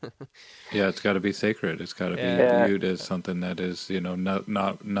 Yeah, it's got to be sacred. It's got to be viewed as something that is, you know,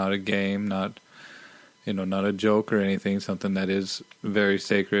 not a game, not, you know, not a joke or anything. Something that is very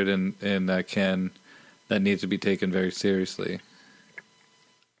sacred and that needs to be taken very seriously.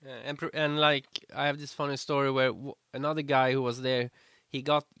 And like I have this funny story where another guy who was there, he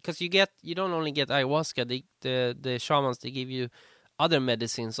got, because you don't only get ayahuasca, the shamans, they give you other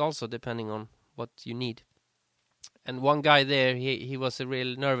medicines also depending on what you need. And one guy there, he was a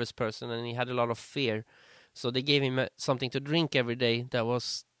real nervous person and he had a lot of fear, so they gave him something to drink every day that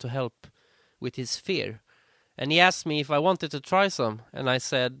was to help with his fear. And he asked me if I wanted to try some, and I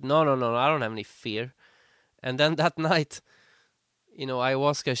said no, I don't have any fear. And then that night, you know,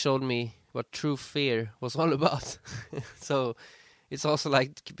 ayahuasca showed me what true fear was all about. So it's also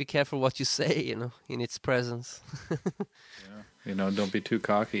like, be careful what you say, you know, in its presence. Yeah. You know, don't be too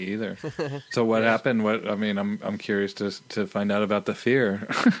cocky either. So what happened? I'm curious to find out about the fear.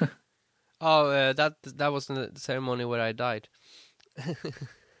 That was the ceremony where I died.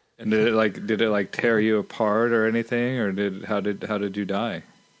 And did it tear you apart or anything, or how did you die?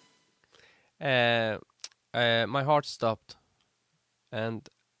 My heart stopped. And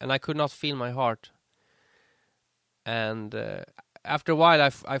I could not feel my heart. And after a while,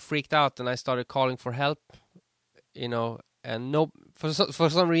 I freaked out and I started calling for help, you know. And for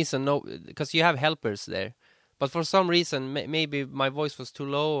some reason, because you have helpers there. But for some reason, maybe my voice was too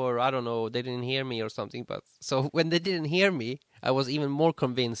low, or I don't know, they didn't hear me or something. But so when they didn't hear me, I was even more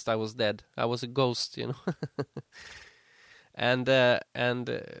convinced I was dead. I was a ghost, you know. And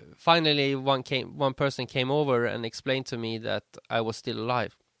finally, one person came over and explained to me that I was still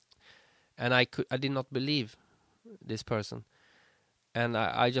alive, and I did not believe this person, and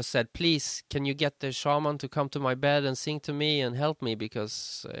I just said, please, can you get the shaman to come to my bed and sing to me and help me,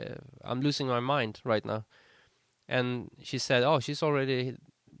 because I'm losing my mind right now. And she said, oh, she's already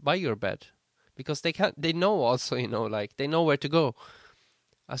by your bed, because they know also, you know, like they know where to go.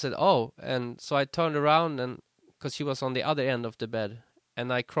 I said, oh, and so I turned around, and because she was on the other end of the bed,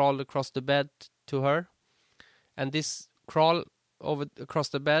 and I crawled across the bed to her, and this crawl across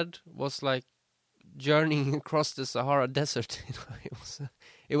the bed was like journeying across the Sahara Desert. You know,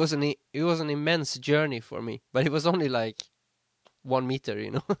 it was an immense journey for me, but it was only like 1 meter,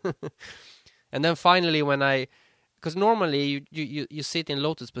 you know. And then finally, because normally you sit in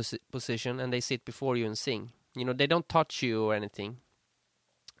lotus position and they sit before you and sing, you know, they don't touch you or anything.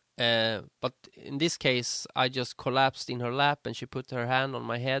 But in this case, I just collapsed in her lap and she put her hand on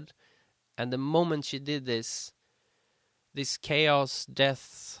my head. And the moment she did this chaos,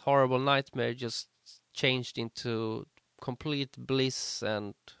 death, horrible nightmare just changed into complete bliss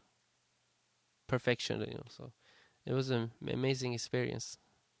and perfection. You know, so it was an amazing experience.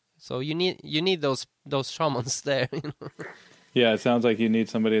 So you need those shamans there. You know? Yeah, it sounds like you need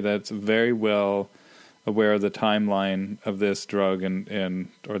somebody that's very well aware of the timeline of this drug and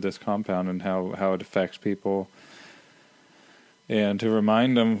or this compound and how it affects people, and to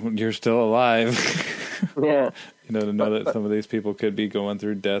remind them you're still alive. Yeah. You know, to know that some of these people could be going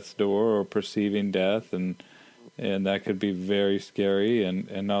through death's door or perceiving death, and that could be very scary.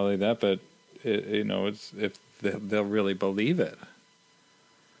 And not only that, but it's if they'll really believe it.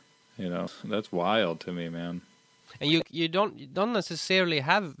 You know, that's wild to me, man. And you don't necessarily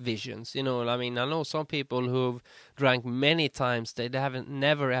have visions, you know. I mean, I know some people who've drank many times, they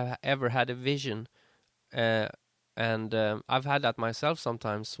never ever had a vision, and I've had that myself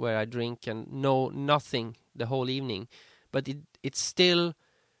sometimes, where I drink and know nothing the whole evening, but it is still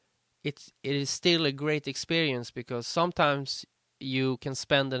a great experience, because sometimes you can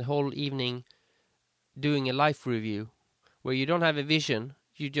spend the whole evening doing a life review where you don't have a vision.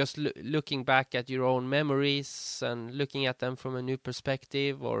 You just looking back at your own memories and looking at them from a new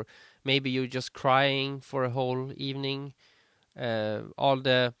perspective, or maybe you're just crying for a whole evening. All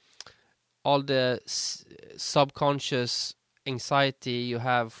the subconscious anxiety you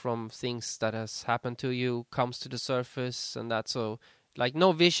have from things that has happened to you comes to the surface, and that's so like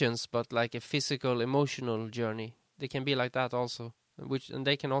no visions, but like a physical, emotional journey. They can be like that also, and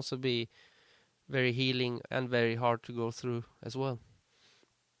they can also be very healing and very hard to go through as well.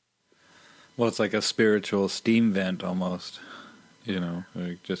 Well, it's like a spiritual steam vent almost, you know,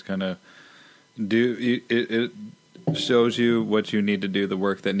 like just kind of it shows you what you need to do, the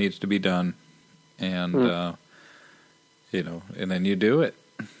work that needs to be done, and you know, and then you do it,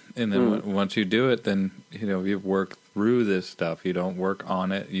 And then once you do it, then, you work through this stuff. You don't work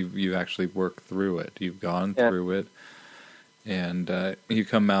on it. You actually work through it. You've gone through it, and you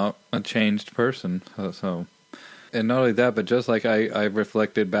come out a changed person. So, and not only that, but just like I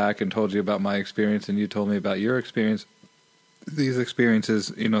reflected back and told you about my experience, and you told me about your experience, these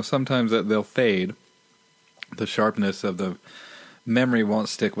experiences, sometimes they'll fade. The sharpness of the memory won't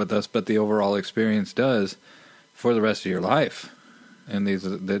stick with us, but the overall experience does for the rest of your life. And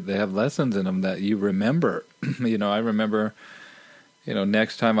they have lessons in them that you remember. I remember,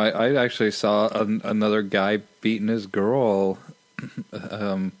 next time I actually saw another guy beating his girl,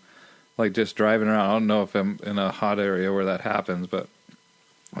 like just driving around. I don't know if I'm in a hot area where that happens, but,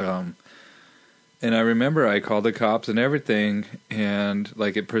 and I remember I called the cops and everything, and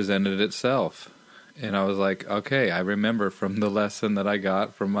like it presented itself. And I was like, okay, I remember from the lesson that I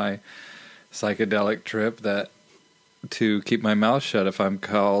got from my psychedelic trip that to keep my mouth shut if I'm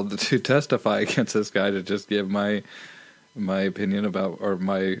called to testify against this guy, to just give my opinion about, or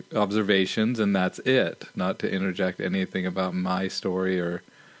my observations, and that's it. Not to interject anything about my story or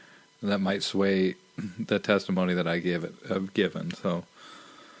that might sway the testimony that I've given. So,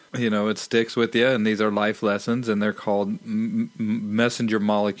 it sticks with you, and these are life lessons, and they're called messenger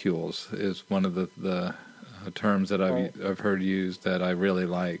molecules is one of the terms that I've heard used that I really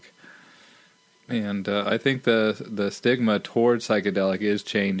like. And I think the stigma towards psychedelic is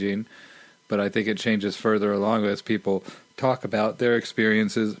changing, but I think it changes further along as people talk about their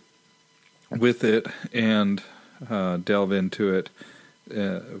experiences with it and delve into it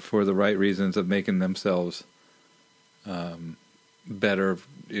for the right reasons of making themselves better,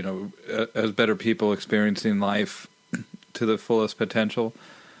 as better people experiencing life to the fullest potential,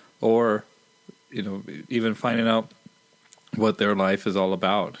 or, even finding out what their life is all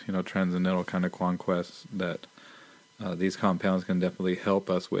about, transcendental kind of conquests that these compounds can definitely help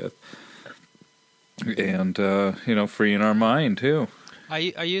us with. And, freeing our mind too.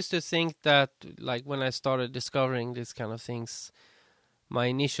 I used to think that, like, when I started discovering these kind of things, my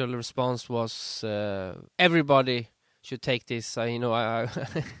initial response was everybody should take this.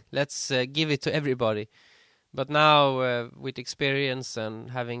 Let's give it to everybody. But now, with experience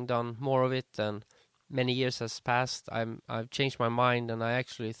and having done more of it, and many years has passed, I've changed my mind, and I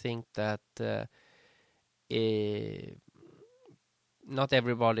actually think that not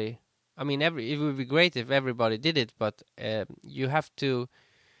everybody. I mean, it would be great if everybody did it, but you have to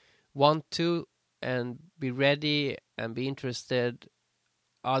want to and be ready and be interested.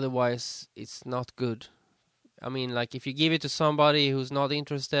 Otherwise, it's not good. I mean, like, if you give it to somebody who's not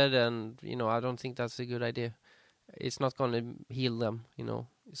interested, and, I don't think that's a good idea. It's not going to heal them,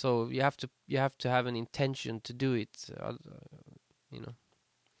 So you have to have an intention to do it,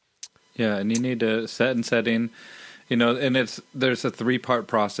 Yeah, and you need to set and setting, and there's a 3-part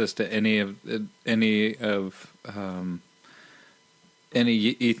process to any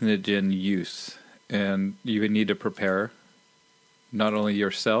entheogen use, and you would need to prepare not only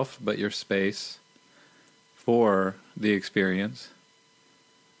yourself but your space for the experience.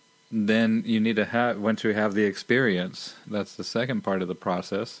 Then you need to have, once you have the experience, that's the second part of the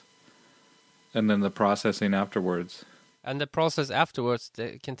process, and then the processing afterwards. And the process afterwards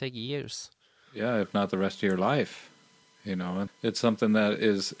can take years. Yeah, if not the rest of your life. It's something that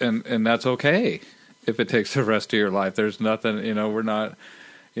is, and that's okay if it takes the rest of your life. There's nothing, we're not,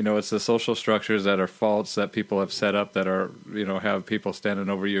 it's the social structures that are false that people have set up that are, have people standing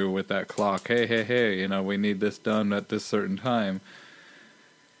over you with that clock. Hey, we need this done at this certain time.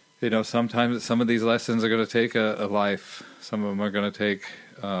 Sometimes some of these lessons are going to take a life. Some of them are going to take,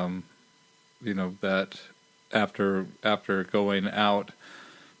 that after going out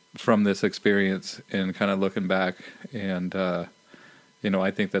from this experience and kind of looking back. And, I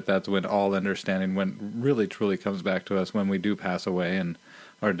think that's when all understanding, when really truly comes back to us when we do pass away and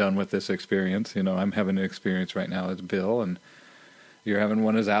are done with this experience. I'm having an experience right now as Bill, and you're having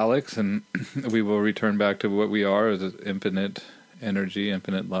one as Alex, and we will return back to what we are as infinite energy,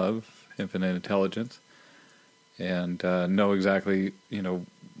 infinite love, infinite intelligence, and know exactly,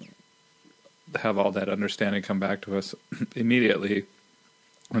 have all that understanding come back to us immediately.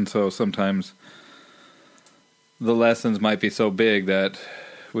 And so sometimes the lessons might be so big that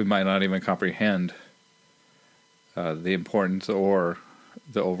we might not even comprehend the importance or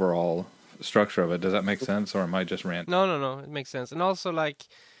the overall structure of it. Does that make sense, or am I just ranting? No, it makes sense. And also, like,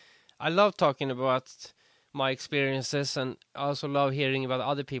 I love talking about my experiences, and I also love hearing about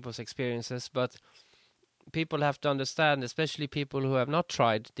other people's experiences, but people have to understand, especially people who have not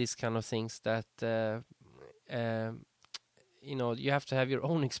tried these kind of things, that you have to have your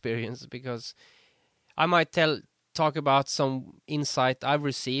own experience, because I might tell talk about some insight I've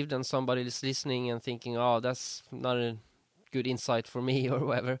received, and somebody is listening and thinking, "Oh, that's not a good insight for me," or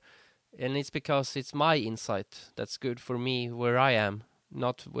whatever. And it's because it's my insight that's good for me where I am,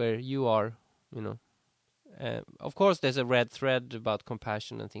 not where you are, you know. Of course, there's a red thread about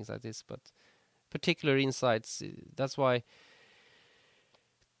compassion and things like this, but particular insights, that's why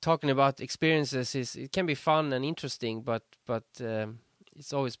talking about experiences it can be fun and interesting, but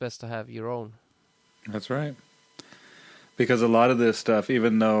it's always best to have your own. That's right. Because a lot of this stuff,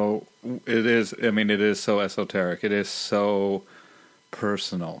 even though it is so esoteric, it is so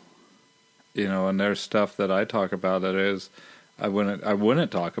personal, you know, and there's stuff that I talk about that is, I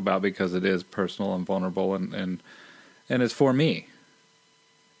wouldn't talk about because it is personal and vulnerable and it's for me.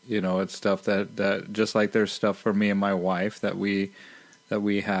 You know, it's stuff that just like there's stuff for me and my wife that we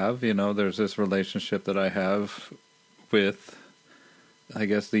have, you know, there's this relationship that I have with, I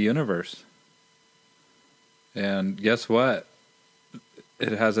guess, the universe. And guess what?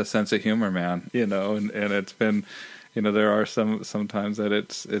 It has a sense of humor, man, you know, and it's been, you know, there are sometimes that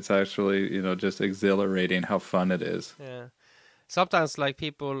it's actually, you know, just exhilarating how fun it is. Yeah. Sometimes, like,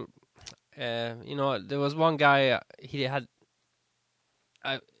 people, you know, there was one guy, he was,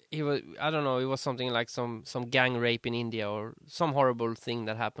 I don't know, it was something like some gang rape in India or some horrible thing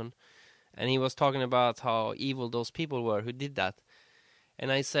that happened. And he was talking about how evil those people were who did that.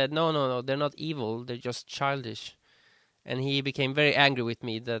 And I said, no, they're not evil, they're just childish. And he became very angry with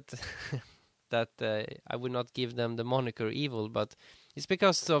me that I would not give them the moniker evil, but it's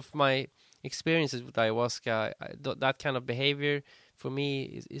because of my experiences with ayahuasca. That kind of behavior for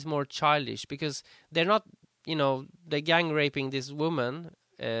me is more childish, because they're not, you know, they're gang raping this woman.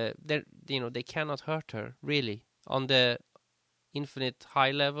 They cannot hurt her, really. On the infinite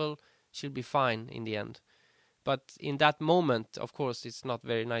high level, she'll be fine in the end. But in that moment, of course, it's not a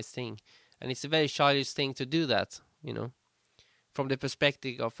very nice thing. And it's a very childish thing to do that, you know, from the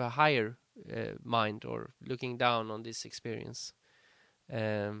perspective of a higher mind or looking down on this experience.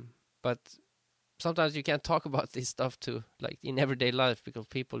 But sometimes you can't talk about this stuff too, like in everyday life, because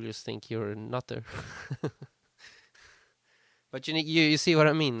people just think you're a nutter. But you see what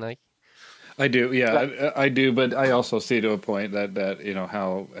I mean, like. I do, yeah, I do, but I also see to a point that you know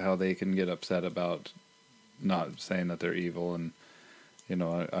how they can get upset about not saying that they're evil, and you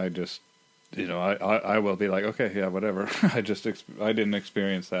know I just, you know, I will be like, okay, yeah, whatever. I didn't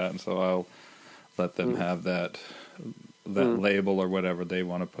experience that, and so I'll let them have that label or whatever they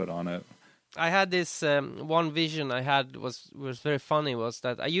want to put on it. I had this one vision I had was very funny, was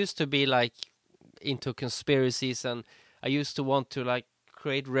that I used to be like into conspiracies, and I used to want to like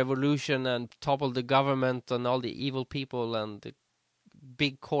create revolution and topple the government and all the evil people and the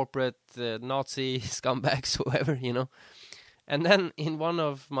big corporate Nazi scumbags, whoever, you know. And then in one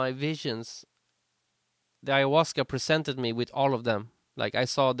of my visions, the ayahuasca presented me with all of them. Like, I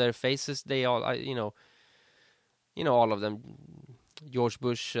saw their faces. They all, you know, all of them, George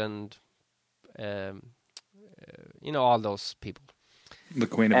Bush and, you know, all those people. The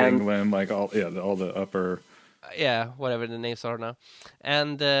Queen of England, like all the upper. Yeah, whatever the names are now.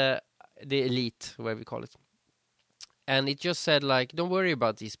 And the elite, whatever we call it. And it just said, like, don't worry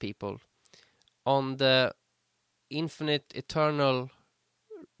about these people. On the infinite, eternal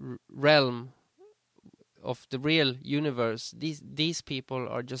realm of the real universe, these people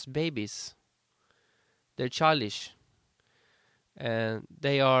are just babies. They're childish. And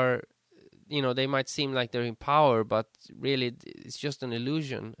they are, you know, they might seem like they're in power, but really it's just an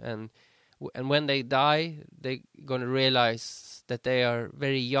illusion. And when they die, they're going to realize that they are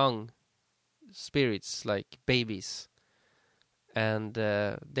very young spirits, like babies. And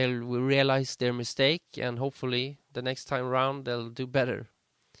they'll realize their mistake, and hopefully the next time around they'll do better.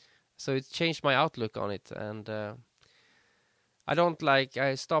 So it changed my outlook on it, and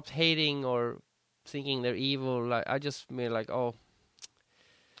I stopped hating or thinking they're evil. Like, I just mean like, oh,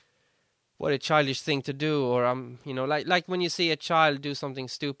 what a childish thing to do. Or you know, like when you see a child do something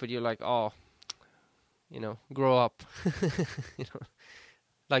stupid, you're like, oh, you know, grow up. You know.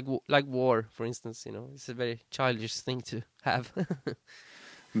 Like war, for instance, you know, it's a very childish thing to have.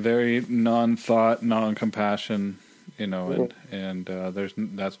 Very non-thought, non-compassion, you know, and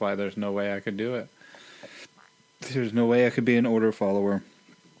that's why there's no way I could do it. There's no way I could be an order follower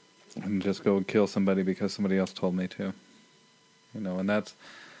and just go kill somebody because somebody else told me to, you know, and that's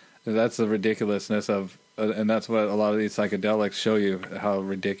the ridiculousness of. And that's what a lot of these psychedelics show you, how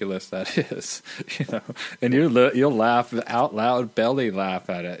ridiculous that is, you know. And you'll laugh out loud, belly laugh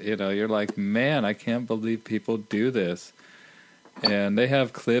at it. You know, you're like, man, I can't believe people do this. And they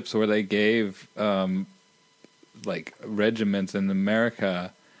have clips where they gave like regiments in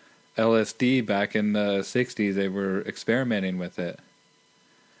America LSD back in the 60s. They were experimenting with it.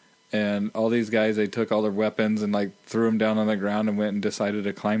 And all these guys, they took all their weapons and like threw them down on the ground and went and decided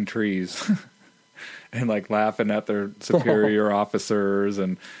to climb trees and like laughing at their superior officers.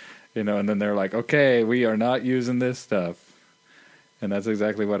 And, you know, and then they're like, okay, we are not using this stuff. And that's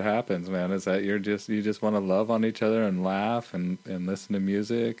exactly what happens, man, is that you just want to love on each other and laugh and listen to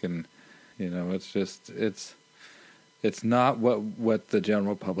music. And, you know, it's not what the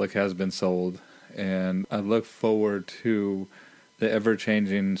general public has been sold. And I look forward to the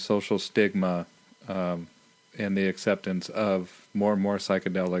ever-changing social stigma and the acceptance of more and more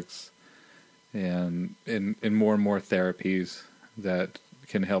psychedelics and in more and more therapies that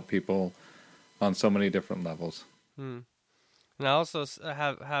can help people on so many different levels. And I also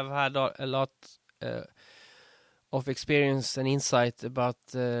have had a lot of experience and insight about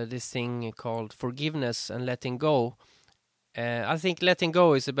this thing called forgiveness and letting go. I think letting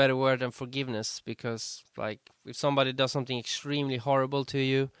go is a better word than forgiveness, because like if somebody does something extremely horrible to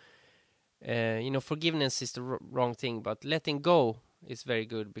you, you know, forgiveness is the wrong thing, but letting go is very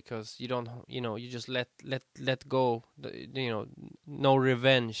good, because you don't, you know, you just let go, you know, no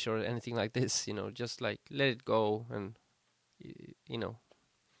revenge or anything like this, you know, just like let it go and, you know,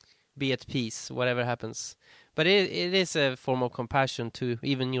 be at peace, whatever happens. But it is a form of compassion to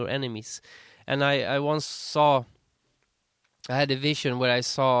even your enemies. And I once I had a vision where I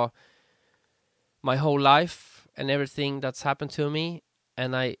saw my whole life and everything that's happened to me,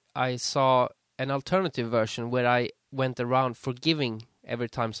 and I saw an alternative version where I went around forgiving every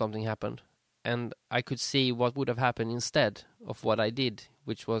time something happened, and I could see what would have happened instead of what I did,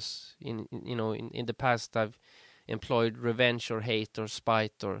 which was in the past I've employed revenge or hate or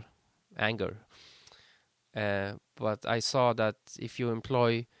spite or anger. But I saw that if you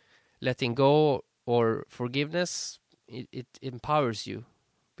employ letting go or forgiveness, it empowers you,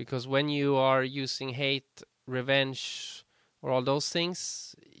 because when you are using hate, revenge, or all those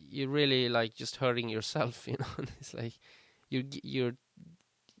things, you're really like just hurting yourself, you know. It's like you're you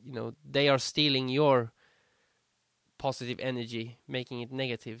know, they are stealing your positive energy, making it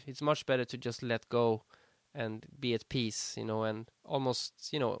negative. It's much better to just let go and be at peace, you know. And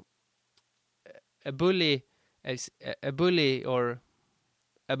almost, you know, a bully or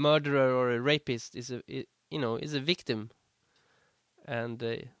a murderer or a rapist is a victim, and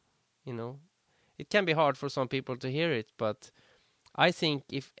you know, it can be hard for some people to hear it, but I think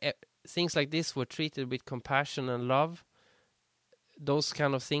if things like this were treated with compassion and love, those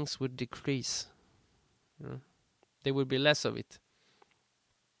kind of things would decrease. You know? There would be less of it,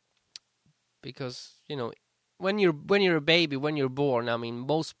 because, you know, when you're a baby, when you're born, I mean,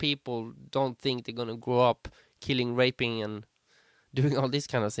 most people don't think they're gonna grow up killing, raping, and doing all these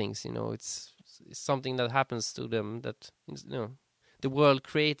kind of things. You know, it's something that happens to them, that, you know, the world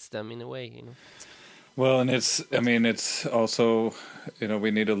creates them in a way, you know. Well, and it's also, you know,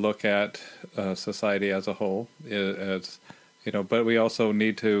 we need to look at society as a whole, as, you know, but we also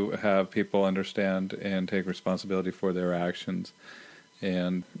need to have people understand and take responsibility for their actions.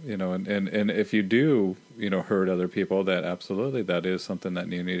 And, you know, and if you do, you know, hurt other people, that absolutely, that is something that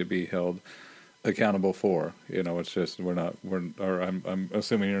you need to be held accountable for. You know, it's just, I'm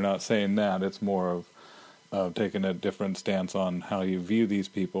assuming you're not saying that. It's more of taking a different stance on how you view these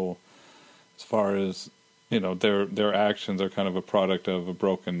people, as far as, you know, their actions are kind of a product of a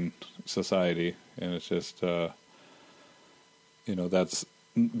broken society. And it's just, you know, that's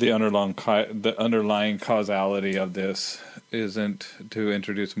the underlying causality of this isn't to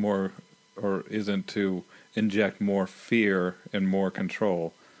introduce more, or isn't to inject more fear and more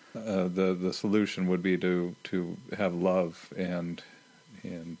control. The solution would be to have love and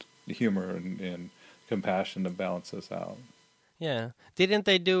humor and compassion to balance this out. Yeah. Didn't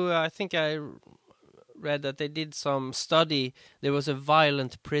they do, I think I read that they did some study. There was a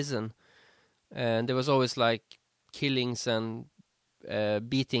violent prison, and there was always like killings and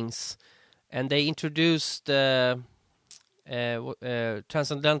beatings, and they introduced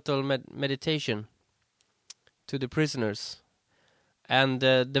transcendental meditation to the prisoners, and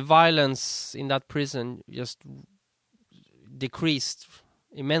the violence in that prison just decreased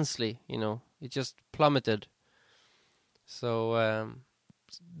immensely. You know, it just plummeted. So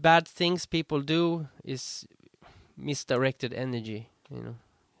bad things people do is misdirected energy. You know,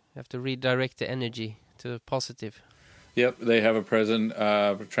 you have to redirect the energy to positive. Yep, they have a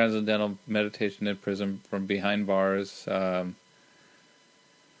transcendental meditation in prison from behind bars, and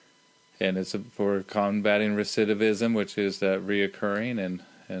it's for combating recidivism, which is that reoccurring,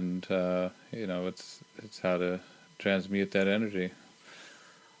 and you know, it's how to transmute that energy.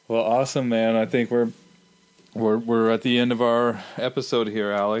 Well, awesome, man. I think we're we're at the end of our episode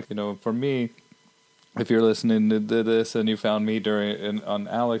here, Alex. You know, for me, if you're listening to this and you found me on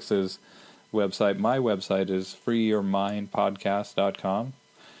Alex's website, my website is freeyourmindpodcast.com.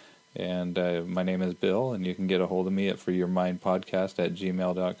 And my name is Bill, and you can get a hold of me at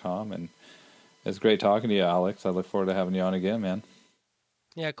freeyourmindpodcast@gmail.com. And it's great talking to you, Alex. I look forward to having you on again, man.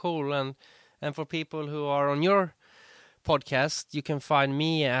 Yeah, cool. And for people who are on your podcast, you can find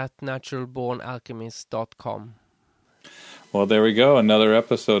me at naturalbornalchemist.com. Well, there we go. Another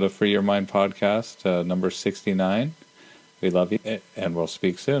episode of Free Your Mind Podcast, number 69. We love you, and we'll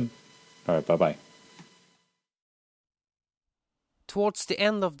speak soon. All right, bye-bye. Towards the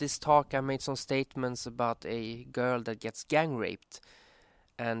end of this talk, I made some statements about a girl that gets gang raped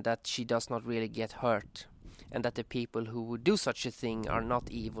and that she does not really get hurt, and that the people who would do such a thing are not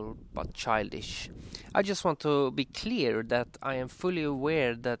evil but childish. I just want to be clear that I am fully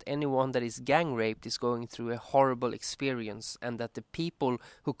aware that anyone that is gang raped is going through a horrible experience, and that the people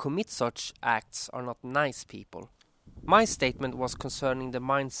who commit such acts are not nice people. My statement was concerning the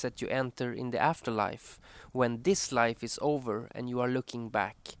mindset you enter in the afterlife, when this life is over and you are looking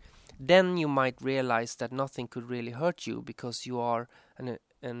back. Then you might realize that nothing could really hurt you because you are an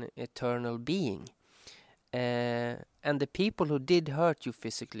eternal being. And the people who did hurt you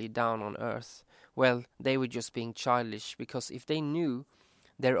physically down on earth, well, they were just being childish, because if they knew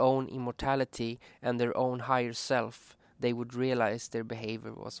their own immortality and their own higher self, they would realize their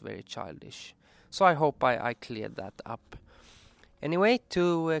behavior was very childish. So I hope I cleared that up. Anyway,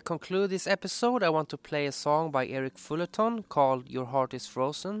 to conclude this episode, I want to play a song by Eric Fullerton called Your Heart is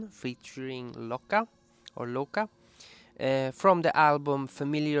Frozen, featuring Loka, from the album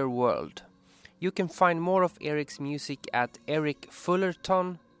Familiar World. You can find more of Eric's music at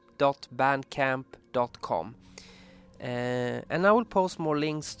ericfullerton.bandcamp.com. And I will post more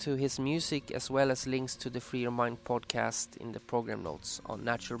links to his music as well as links to the Free Your Mind podcast in the program notes on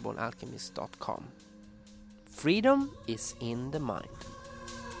naturalbornalchemist.com. Freedom is in the mind.